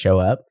that kind of show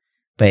up,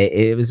 but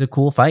it was a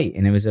cool fight,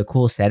 and it was a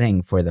cool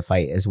setting for the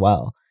fight as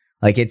well.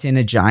 Like it's in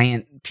a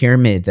giant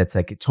pyramid that's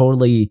like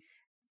totally,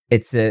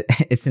 it's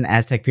an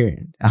Aztec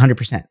pyramid,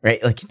 100%,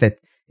 right? Like that,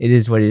 it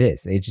is what it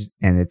is.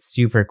 And it's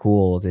super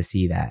cool to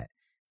see that.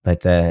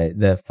 But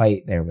the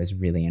fight there was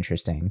really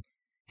interesting.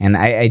 And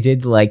I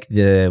did like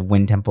the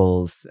Wind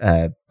Temple's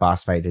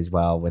boss fight as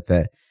well, with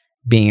the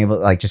being able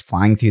to like just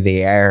flying through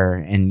the air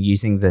and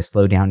using the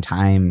slow down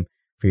time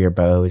for your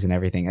bows and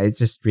everything. It's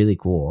just really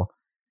cool.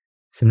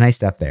 Some nice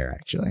stuff there,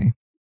 actually.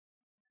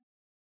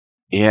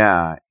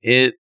 Yeah,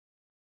 the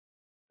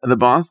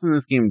bosses in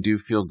this game do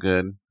feel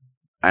good.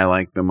 I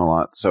like them a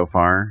lot so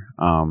far.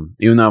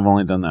 Even though I've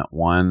only done that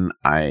one,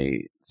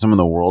 some of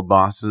the world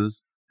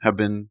bosses have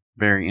been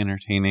very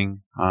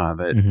entertaining.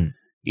 When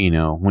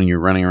you're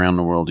running around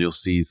the world, you'll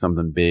see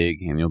something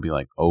big and you'll be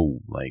like, oh,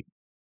 like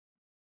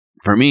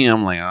for me,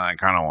 I'm like, I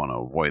kind of want to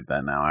avoid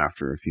that now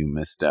after a few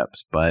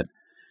missteps. But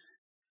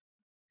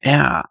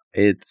yeah,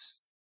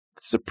 it's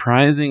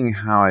surprising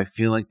how I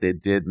feel like they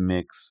did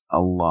mix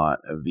a lot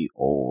of the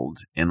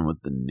old in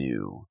with the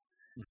new.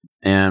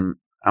 And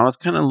I was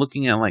kind of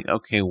looking at like,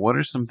 okay, what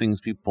are some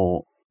things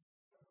people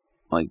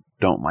like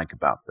don't like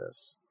about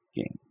this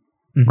game,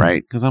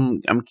 right? Because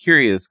I'm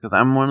curious, because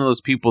I'm one of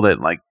those people that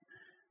like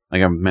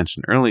I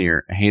mentioned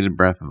earlier, I hated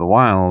Breath of the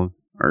Wild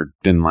or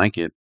didn't like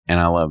it, and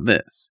I love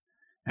this.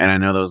 And I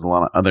know there was a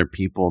lot of other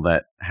people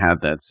that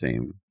had that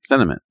same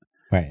sentiment,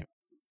 right?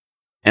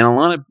 And a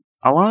lot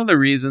of the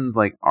reasons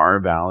like are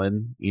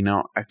valid.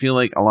 I feel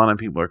like a lot of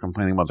people are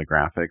complaining about the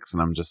graphics,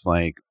 and I'm just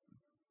like,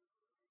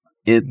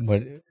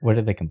 what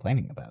are they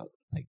complaining about?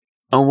 Like,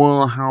 oh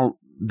well, how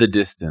the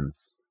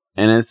distance,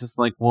 and it's just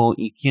like, well,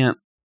 you can't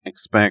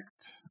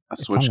expect a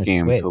Switch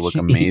game to look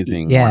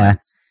amazing when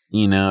it's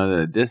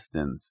the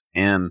distance.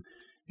 And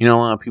a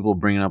lot of people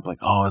bring it up like,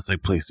 oh, it's like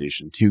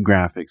PlayStation 2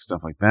 graphics,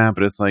 stuff like that.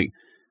 But it's like,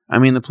 I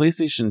mean, the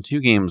PlayStation 2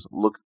 games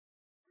look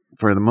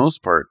for the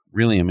most part,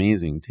 really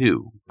amazing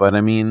too. But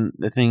I mean,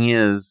 the thing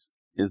is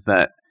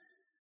that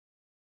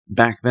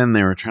back then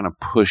they were trying to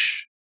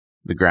push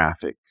the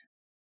graphic,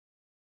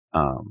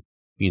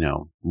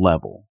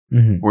 level.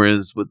 Mm-hmm.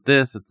 Whereas with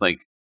this, it's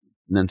like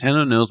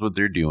Nintendo knows what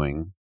they're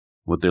doing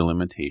with their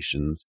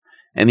limitations,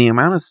 and the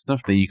amount of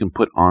stuff that you can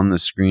put on the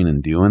screen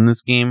and do in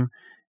this game,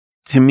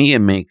 to me, it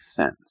makes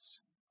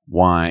sense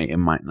why it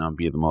might not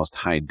be the most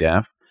high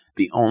def.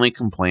 The only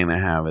complaint I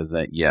have is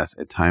that, yes,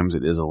 at times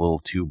it is a little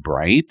too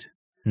bright,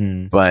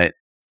 but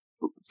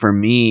for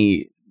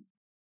me,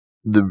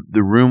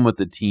 the room with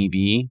the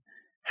TV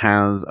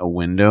has a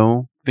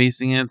window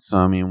facing it. So,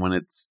 I mean, when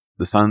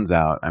the sun's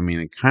out, I mean,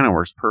 it kind of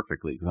works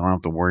perfectly because I don't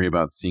have to worry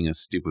about seeing a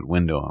stupid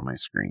window on my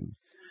screen.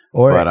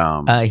 Or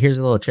here's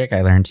a little trick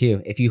I learned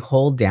too. If you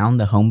hold down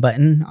the home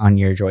button on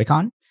your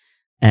Joy-Con,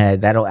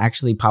 that'll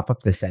actually pop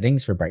up the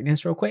settings for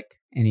brightness real quick,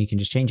 and you can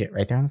just change it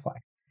right there on the fly.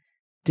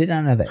 Did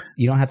not know that.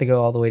 You don't have to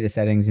go all the way to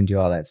settings and do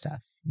all that stuff.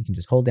 You can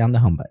just hold down the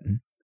home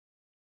button.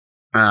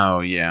 Oh,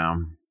 yeah.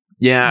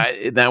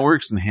 Yeah, that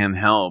works in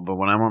handheld, but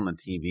when I'm on the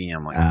TV,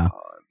 I'm like, I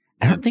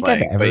don't think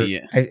I've ever...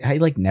 Yeah. I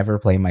like never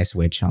play my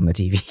Switch on the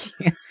TV.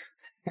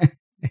 I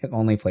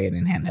only play it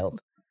in handheld.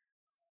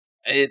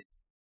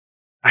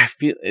 I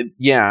feel it,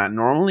 yeah,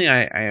 normally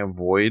I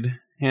avoid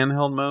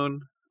handheld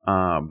mode,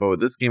 but with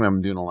this game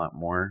I'm doing a lot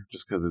more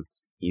just because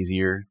it's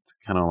easier to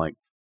kind of like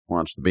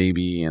watch the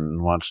baby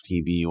and watch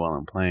TV while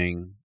I'm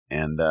playing.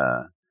 And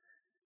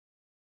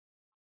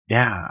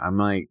yeah, I'm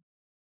like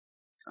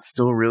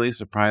still really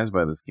surprised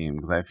by this game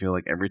because I feel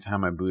like every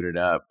time I boot it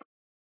up,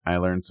 I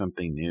learn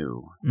something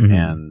new. Mm-hmm.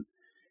 And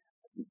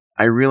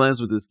I realize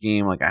with this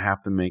game, like I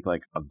have to make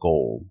like a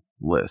goal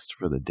list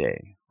for the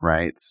day,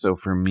 right? So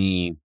for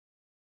me,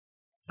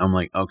 I'm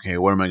like, okay,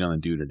 what am I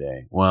going to do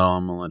today? Well,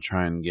 I'm going to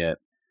try and get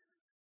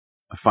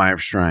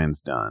 5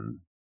 shrines done,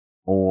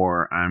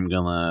 or I'm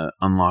going to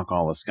unlock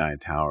all the sky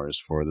towers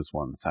for this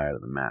one side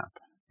of the map.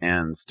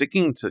 And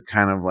sticking to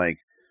kind of like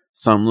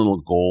some little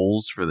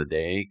goals for the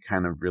day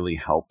kind of really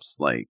helps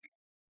like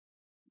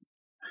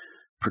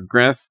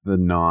progress the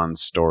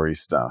non-story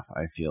stuff,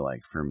 I feel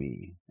like, for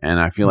me. And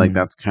I feel like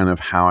that's kind of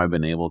how I've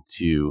been able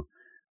to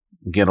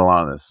get a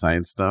lot of the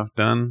side stuff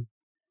done.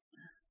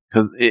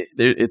 Because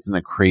it's in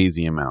a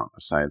crazy amount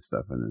of side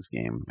stuff in this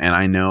game. And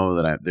I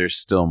know that there's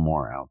still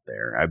more out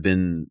there. I've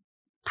been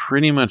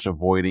pretty much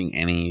avoiding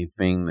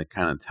anything that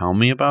kind of tell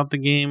me about the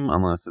game,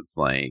 unless it's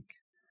like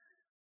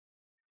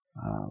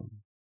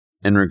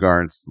in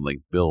regards to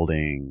like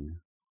building,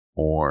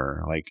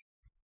 or like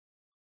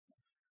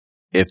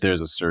if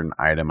there's a certain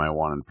item I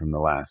wanted from the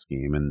last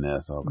game in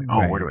this, I was like,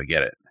 oh, where do I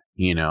get it?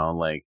 You know,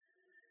 like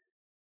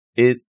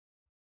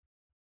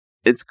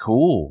it's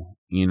cool.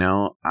 You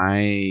know,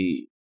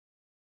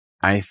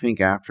 I think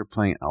after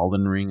playing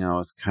Elden Ring, I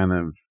was kind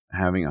of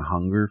having a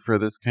hunger for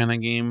this kind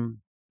of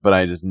game, but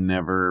I just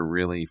never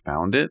really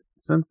found it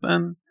since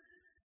then.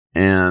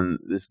 And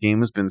this game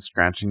has been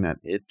scratching that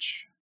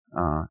itch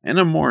in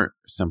a more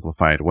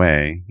simplified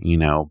way, you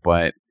know,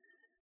 but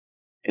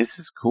it's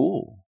just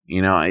cool.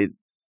 You know,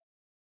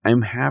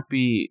 I'm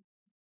happy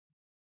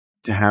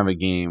to have a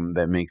game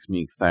that makes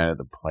me excited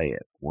to play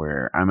it,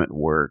 where I'm at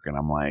work and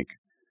I'm like,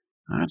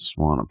 I just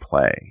want to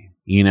play.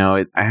 You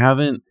know,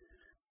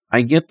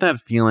 I get that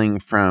feeling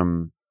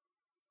from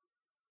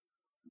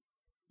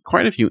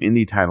quite a few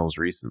indie titles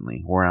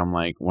recently, where I'm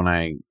like, when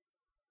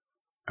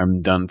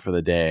I'm done for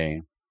the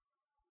day,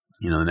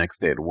 you know, the next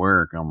day at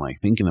work, I'm like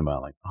thinking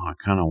about like, oh, I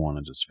kind of want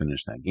to just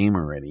finish that game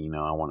already. You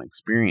know, I want to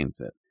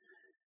experience it.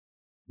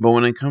 But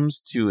when it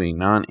comes to a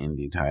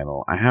non-indie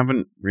title, I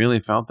haven't really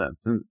felt that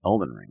since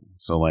Elden Ring.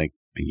 So like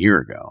a year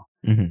ago.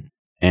 Mm-hmm.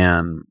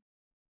 And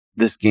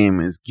this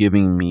game is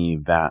giving me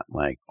that,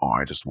 like, oh,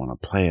 I just want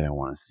to play it. I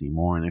want to see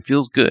more. And it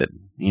feels good.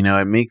 You know,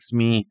 it makes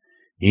me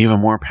even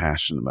more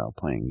passionate about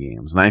playing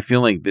games. And I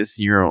feel like this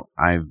year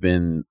I've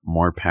been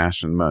more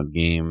passionate about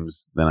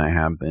games than I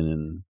have been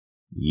in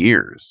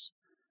years.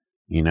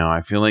 You know,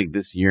 I feel like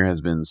this year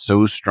has been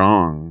so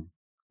strong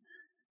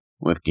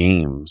with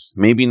games.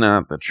 Maybe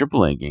not the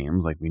AAA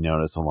games, like we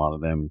notice a lot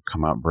of them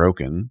come out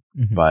broken,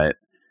 but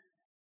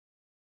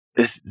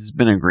this has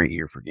been a great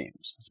year for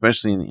games,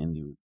 especially in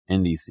the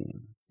indie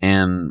scene.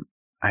 And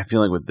I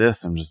feel like with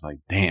this, I'm just like,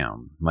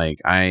 damn, like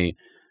I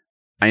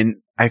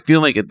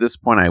feel like at this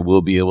point I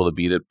will be able to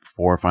beat it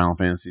before Final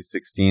Fantasy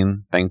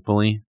 16,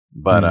 thankfully.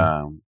 But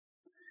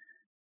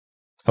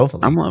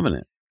hopefully, I'm loving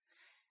it.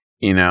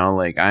 You know,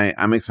 like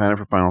I'm excited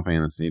for Final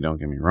Fantasy, don't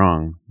get me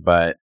wrong,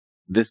 but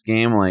this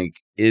game,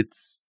 like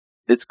it's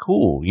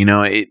cool. You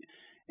know, it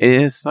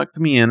has sucked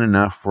me in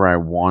enough where I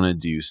want to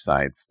do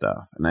side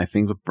stuff. And I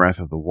think with Breath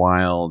of the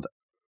Wild,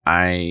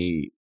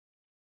 I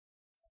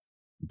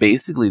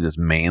basically just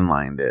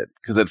mainlined it,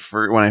 because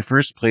when I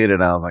first played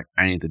it, I was like,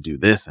 I need to do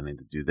this, and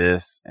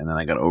then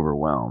I got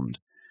overwhelmed,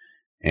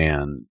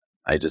 and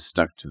I just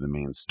stuck to the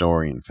main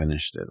story and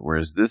finished it.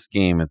 Whereas this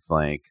game, it's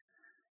like,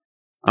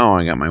 oh,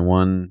 I got my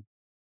one,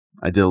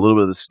 I did a little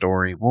bit of the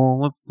story.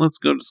 Well, let's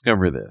go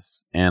discover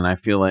this, and I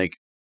feel like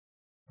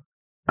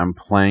I'm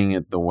playing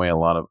it the way a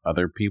lot of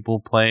other people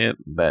play it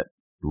that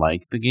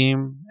like the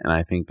game, and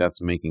I think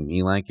that's making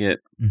me like it.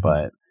 Mm-hmm.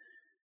 But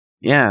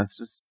yeah, it's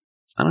just,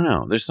 I don't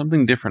know. There's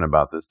something different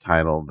about this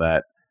title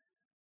that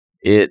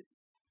it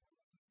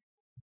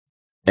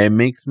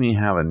makes me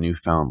have a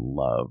newfound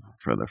love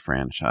for the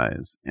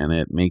franchise, and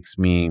it makes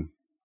me,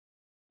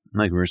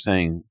 like we were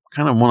saying,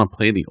 kind of want to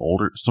play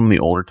some of the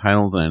older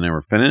titles that I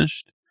never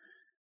finished.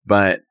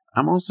 But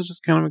I'm also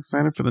just kind of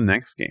excited for the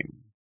next game.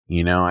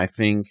 You know, I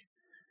think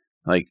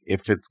like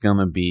if it's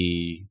gonna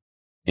be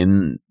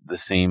in the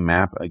same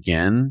map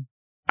again,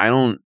 I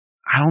don't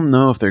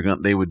know if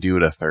they would do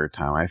it a third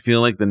time. I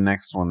feel like the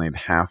next one they'd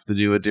have to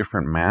do a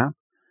different map,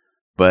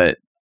 but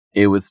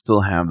it would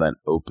still have that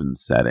open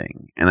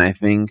setting. And I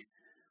think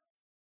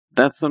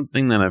that's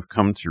something that I've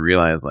come to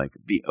realize, like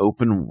the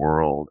open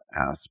world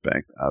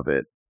aspect of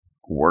it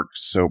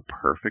works so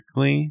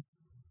perfectly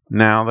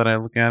now that I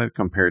look at it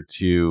compared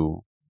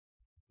to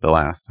the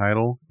last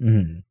title.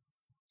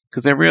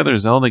 Because every other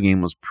Zelda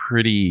game was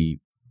pretty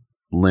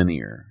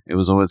linear. It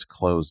was always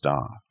closed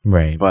off.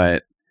 Right.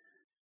 But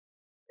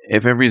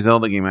if every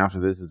Zelda game after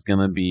this is going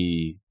to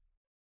be,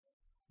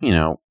 you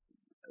know,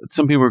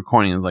 some people are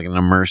coining it as like an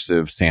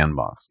immersive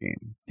sandbox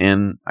game.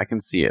 And I can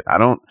see it. I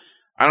don't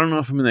know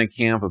if I'm in that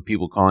camp of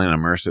people calling it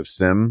immersive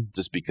sim,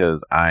 just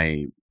because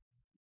I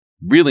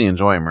really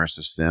enjoy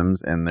immersive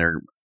sims, and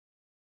they're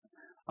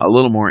a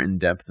little more in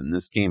depth than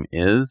this game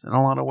is in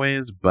a lot of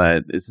ways.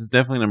 But this is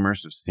definitely an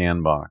immersive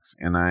sandbox,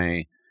 and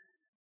I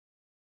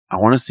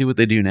want to see what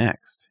they do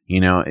next. You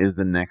know, is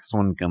the next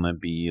one gonna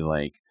be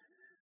like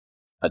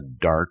a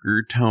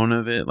darker tone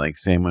of it, like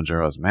say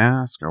Majora's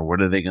Mask, or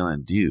what are they gonna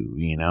do?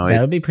 You know,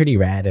 that would be pretty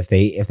rad if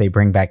they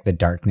bring back the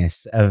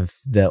darkness of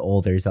the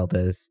older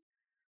Zeldas.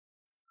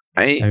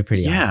 That'd be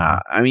pretty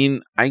awesome. I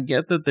mean, I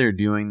get that they're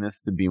doing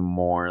this to be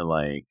more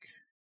like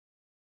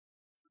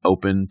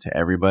open to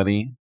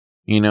everybody.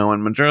 You know,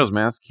 when Majora's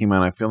Mask came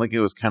out, I feel like it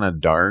was kind of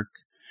dark.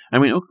 I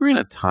mean,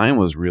 Ocarina of Time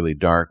was really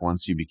dark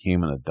once you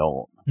became an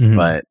adult,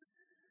 but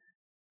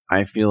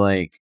I feel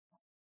like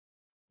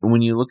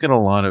when you look at a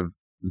lot of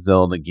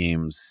Zelda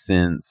games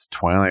since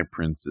Twilight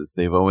Princess,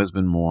 they've always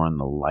been more on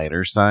the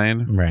lighter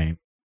side. Right.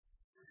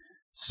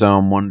 So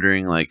I'm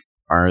wondering, like,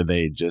 are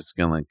they just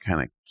going to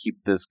kind of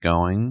keep this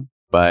going?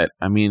 But,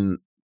 I mean,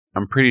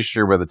 I'm pretty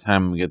sure by the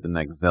time we get the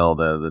next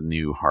Zelda, the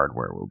new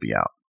hardware will be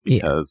out.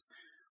 Because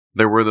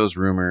there were those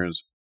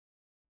rumors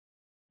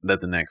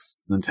that the next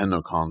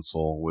Nintendo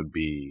console would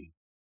be,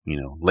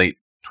 you know, late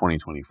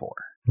 2024.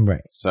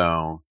 Right.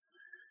 So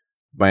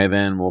by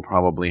then we'll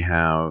probably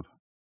have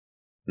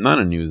not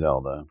a new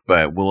Zelda,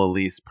 but we'll at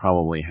least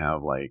probably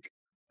have like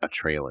a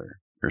trailer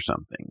or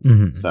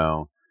something.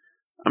 So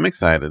I'm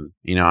excited.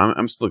 You know,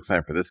 I'm still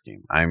excited for this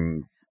game.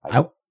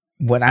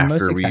 What I'm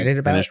most excited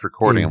about. Finish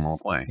recording and we'll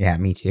play. Yeah,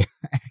 me too,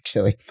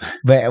 actually.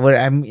 But what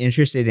I'm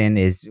interested in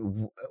is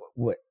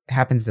what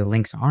happens to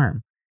Link's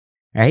arm.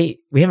 Right?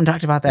 We haven't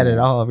talked about that at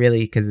all,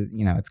 really, because,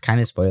 you know, it's kind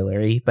of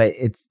spoilery, but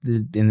it's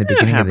in the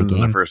beginning of the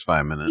game. In the first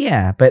 5 minutes.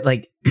 Yeah, but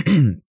like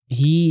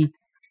he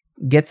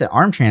gets an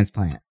arm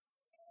transplant,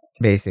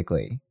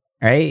 basically,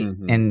 right?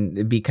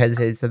 And because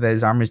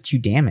his arm was too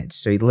damaged,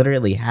 so he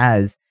literally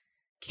has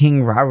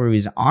King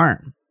Raru's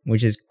arm,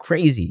 which is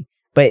crazy.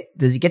 But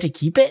does he get to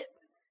keep it?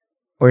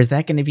 Or is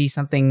that going to be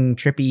something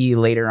trippy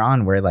later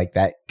on where like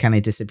that kind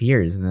of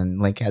disappears and then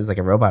Link has like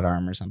a robot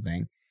arm or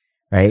something,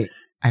 right?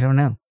 I don't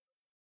know.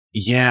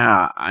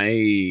 Yeah,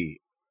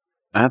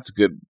 that's a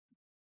good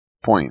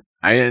point.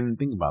 I didn't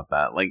think about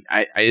that. Like,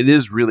 it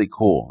is really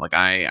cool. Like,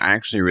 I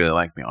actually really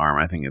like the arm.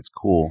 I think it's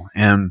cool.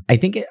 And I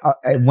think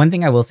one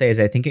thing I will say is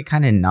I think it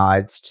kind of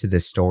nods to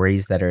the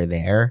stories that are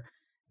there,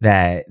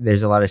 that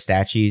there's a lot of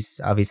statues,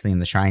 obviously in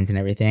the shrines and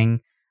everything,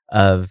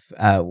 of,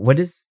 what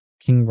is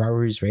King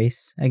Raru's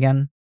race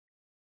again?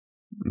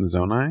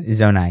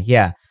 Zonai,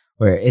 yeah.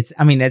 Where it's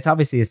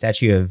obviously a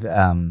statue of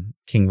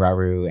King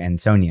Raru and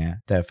Sonia,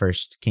 the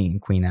first king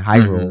and queen of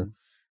Hyrule,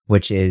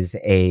 which is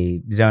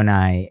a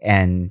Zonai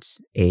and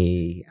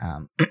a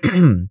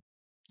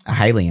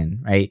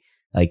Hylian, right?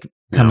 Like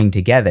coming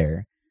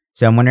together.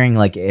 So I'm wondering,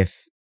 like,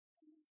 if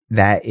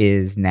that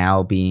is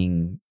now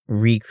being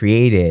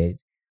recreated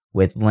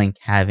with Link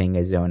having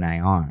a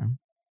Zonai arm,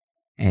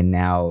 and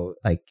now,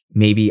 like,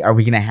 maybe are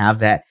we going to have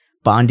that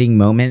bonding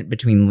moment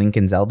between Link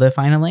and Zelda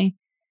finally?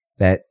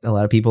 That a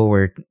lot of people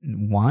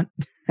want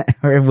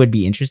or would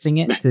be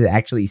interesting to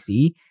actually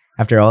see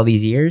after all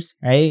these years,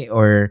 right?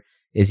 Or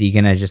is he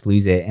gonna just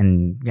lose it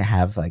and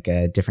have like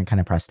a different kind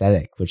of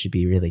prosthetic, which would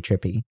be really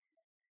trippy?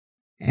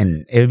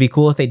 And it would be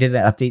cool if they did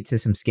an update to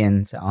some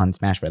skins on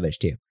Smash Brothers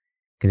too,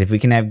 because if we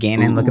can have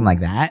Ganon looking like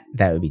that,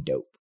 that would be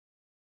dope.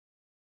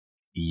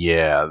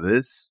 Yeah,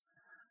 this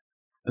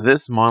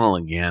model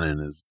of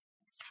Ganon is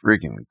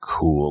freaking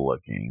cool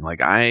looking. Like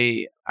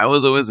I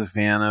was always a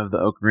fan of the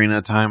Ocarina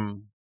of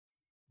Time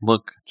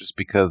look, just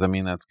because, I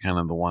mean, that's kind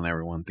of the one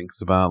everyone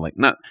thinks about. Like,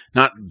 not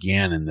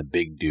Ganon, the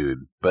big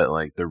dude, but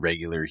like the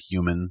regular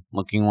human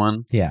looking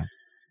one. Yeah.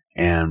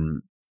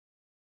 And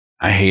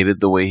I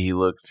hated the way he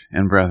looked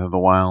in Breath of the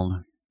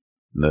Wild.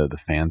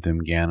 the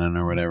Phantom Ganon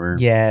or whatever.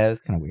 Yeah, it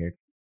was kind of weird.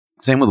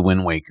 Same with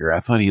Wind Waker. I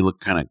thought he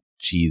looked kind of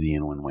cheesy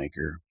in Wind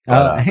Waker. Oh,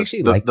 But, I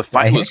actually like the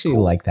fight was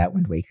cool. like that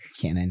Wind Waker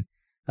canon.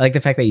 I like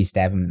the fact that you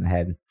stab him in the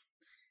head.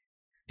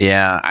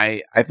 Yeah,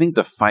 I think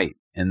the fight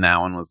in that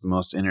one was the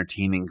most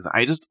entertaining because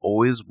I just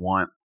always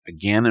want a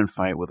Ganon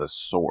fight with a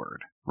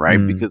sword, right?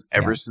 Because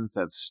ever since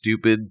that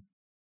stupid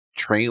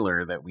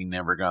trailer that we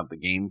never got the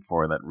game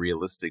for, that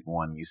realistic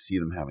one, you see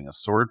them having a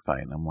sword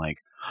fight, and I'm like,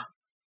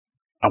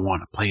 I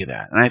want to play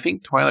that. And I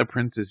think Twilight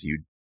Princess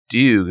you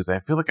do, because I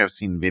feel like I've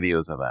seen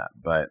videos of that,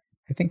 but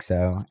I think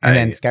so. And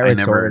then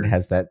Skyward Sword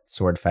has that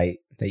sword fight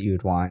that you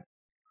would want.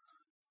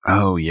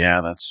 Oh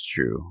yeah, that's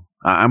true.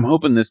 I'm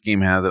hoping this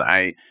game has it.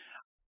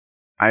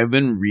 I've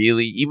been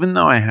really, even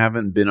though I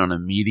haven't been on a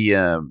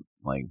media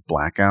like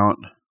blackout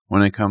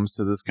when it comes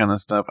to this kind of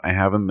stuff, I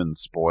haven't been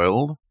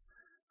spoiled,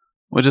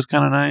 which is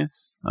kind of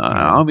nice.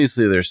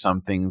 Obviously, there's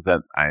some things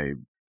that I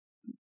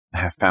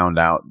have found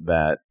out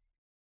that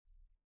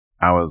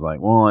I was like,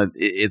 well,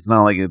 it's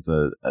not like it's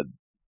a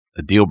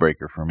deal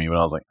breaker for me, but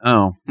I was like,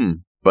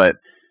 but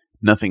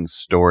nothing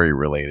story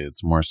related.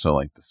 It's more so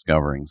like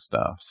discovering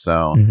stuff.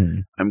 So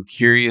I'm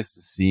curious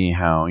to see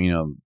how,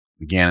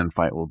 the Ganon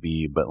fight will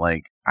be, but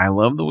like, I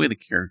love the way the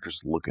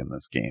characters look in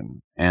this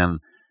game. And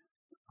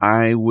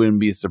I wouldn't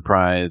be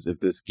surprised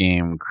if this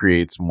game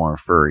creates more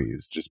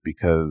furries just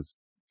because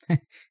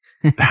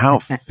how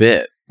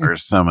fit are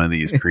some of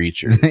these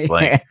creatures?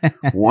 Like,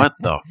 what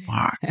the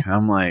fuck?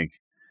 I'm like,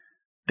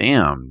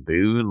 damn,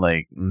 dude.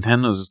 Like,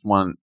 Nintendo just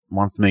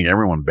wants to make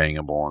everyone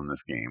bangable in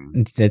this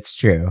game. That's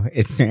true.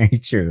 It's very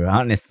true.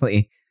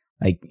 Honestly,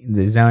 like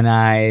the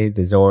Zonai,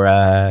 the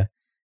Zora,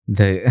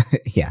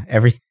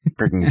 every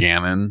freaking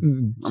Ganon.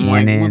 Ganon,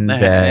 like, what the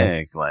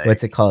heck? Like,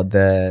 what's it called?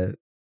 The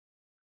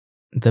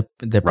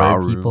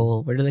bird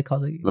people. What do they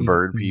call it? The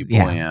bird people.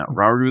 Yeah.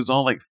 Raru's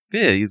all like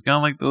fit. He's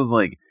got like those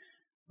like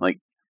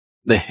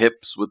the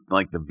hips with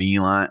like the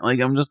beeline. Like,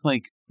 I'm just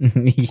like,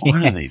 what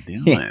are they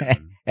doing? Yeah.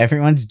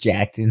 Everyone's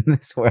jacked in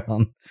this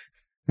world.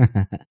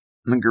 The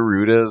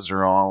Garudas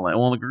are all like,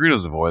 well, the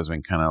Garudas have always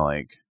been kind of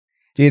like,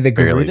 dude, the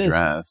barely Garudas,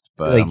 dressed,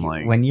 but I'm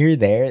like, when you're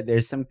there,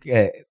 there's some,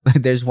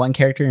 there's one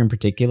character in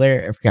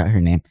particular, I forgot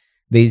her name.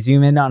 They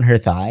zoom in on her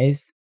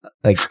thighs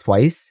like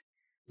twice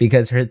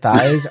because her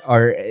thighs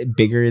are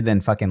bigger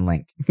than fucking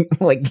Link.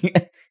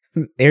 Like,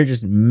 they're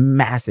just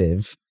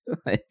massive.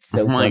 It's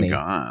so funny. My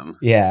God.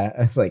 Yeah.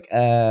 I was like,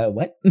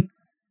 what?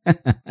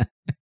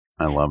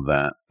 I love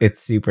that.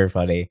 It's super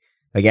funny.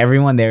 Like,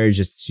 everyone there is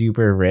just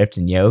super ripped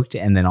and yoked,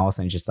 and then all of a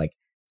sudden just like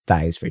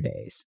thighs for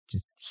days.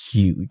 Just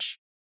huge.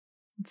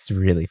 It's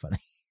really funny.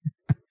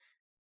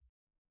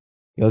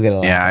 You'll get a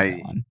lot of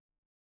that one.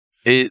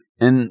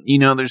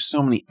 There's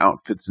so many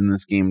outfits in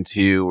this game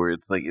too, where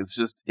it's like,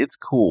 it's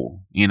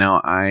cool.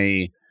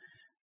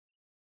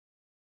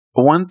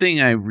 One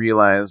thing I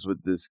realized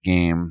with this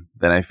game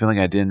that I feel like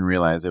I didn't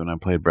realize it when I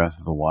played Breath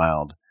of the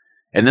Wild,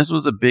 and this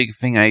was a big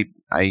thing I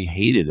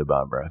hated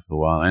about Breath of the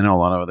Wild. I know a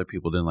lot of other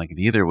people didn't like it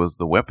either, was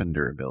the weapon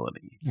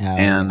durability. I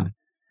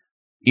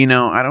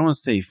don't want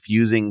to say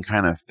fusing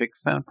kind of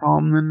fixed that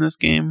problem in this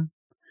game,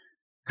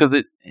 because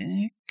it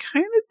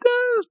kind of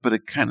does, but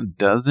it kind of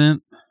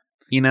doesn't.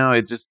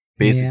 It just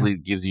basically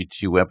gives you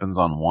two weapons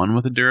on one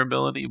with a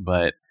durability,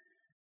 but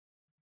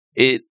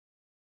a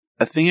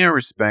thing I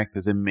respect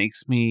is it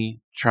makes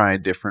me try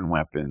different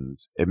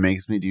weapons. It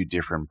makes me do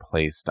different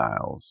play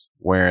styles.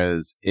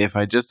 Whereas if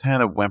I just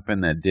had a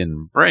weapon that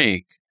didn't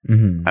break,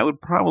 I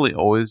would probably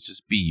always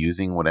just be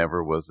using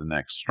whatever was the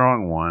next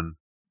strong one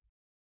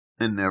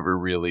and never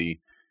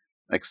really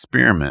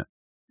experiment.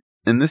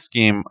 In this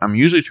game, I'm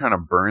usually trying to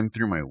burn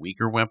through my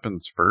weaker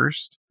weapons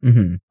first.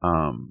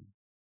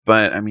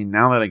 But I mean,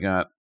 now that I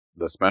got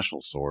the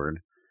special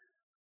sword,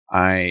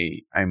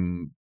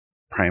 I'm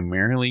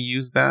primarily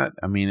use that.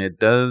 I mean, it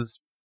does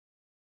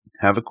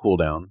have a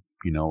cooldown,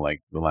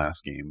 like the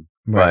last game,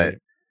 right.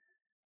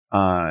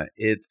 But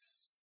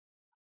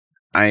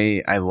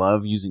I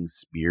love using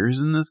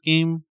spears in this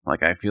game.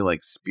 Like, I feel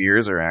like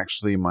spears are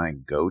actually my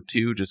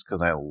go-to just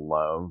because I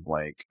love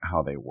like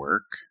how they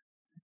work,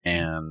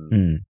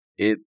 and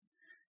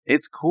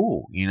it's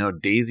cool.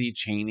 Daisy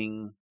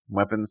chaining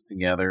weapons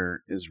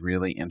together is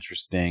really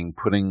interesting.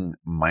 Putting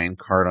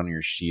minecart on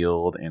your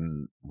shield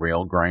and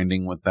rail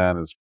grinding with that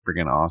is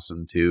freaking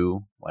awesome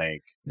too.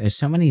 Like, there's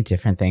so many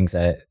different things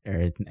that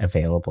are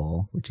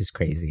available, which is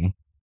crazy.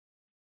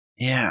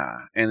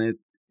 Yeah, and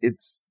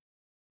it's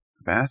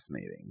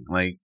fascinating.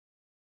 Like,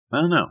 I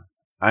don't know.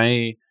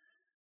 I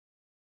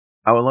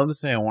would love to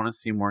say I want to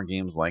see more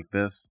games like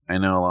this. I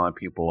know a lot of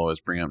people always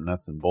bring up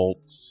Nuts and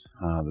Bolts,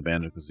 the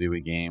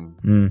Banjo-Kazooie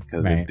game,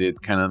 because it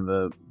did kind of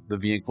the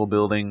vehicle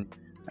building.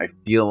 I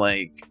feel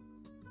like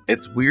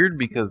it's weird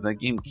because that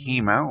game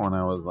came out when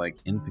I was like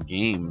into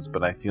games,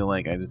 but I feel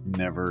like I just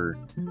never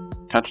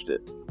touched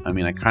it. I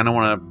mean, I kind of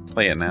want to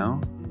play it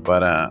now,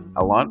 but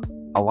a lot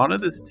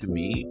of this to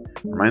me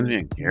reminds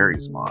me of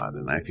Gary's Mod,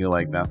 and I feel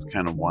like that's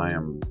kind of why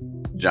I'm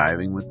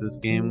jiving with this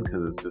game,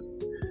 because it's just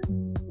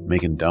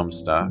making dumb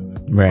stuff.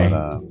 Right.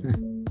 But,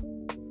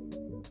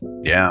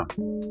 yeah.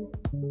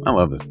 I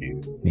love this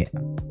game. Yeah.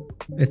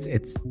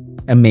 It's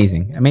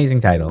amazing.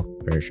 Amazing title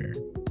for sure.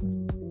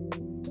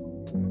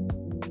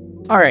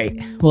 All right.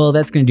 Well,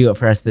 that's going to do it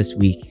for us this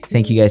week.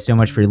 Thank you guys so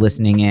much for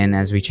listening in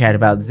as we chat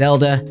about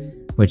Zelda,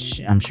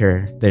 which I'm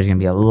sure there's going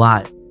to be a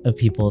lot of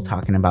people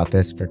talking about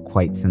this for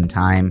quite some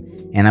time.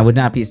 And I would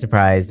not be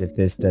surprised if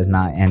this does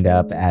not end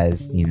up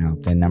as,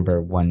 the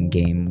number one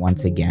game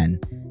once again.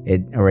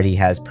 It already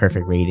has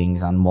perfect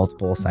ratings on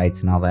multiple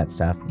sites and all that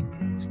stuff.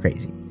 It's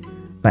crazy.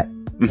 But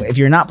if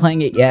you're not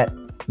playing it yet,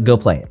 go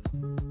play it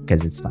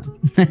because it's fun.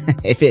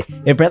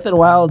 If Breath of the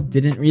Wild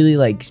didn't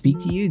really speak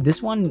to you,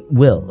 this one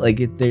will.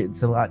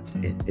 It's a lot.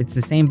 It's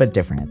the same but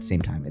different at the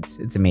same time.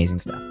 It's amazing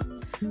stuff.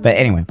 But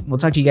anyway, we'll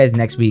talk to you guys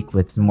next week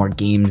with some more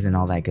games and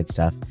all that good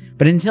stuff.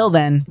 But until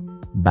then,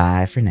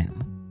 bye for now.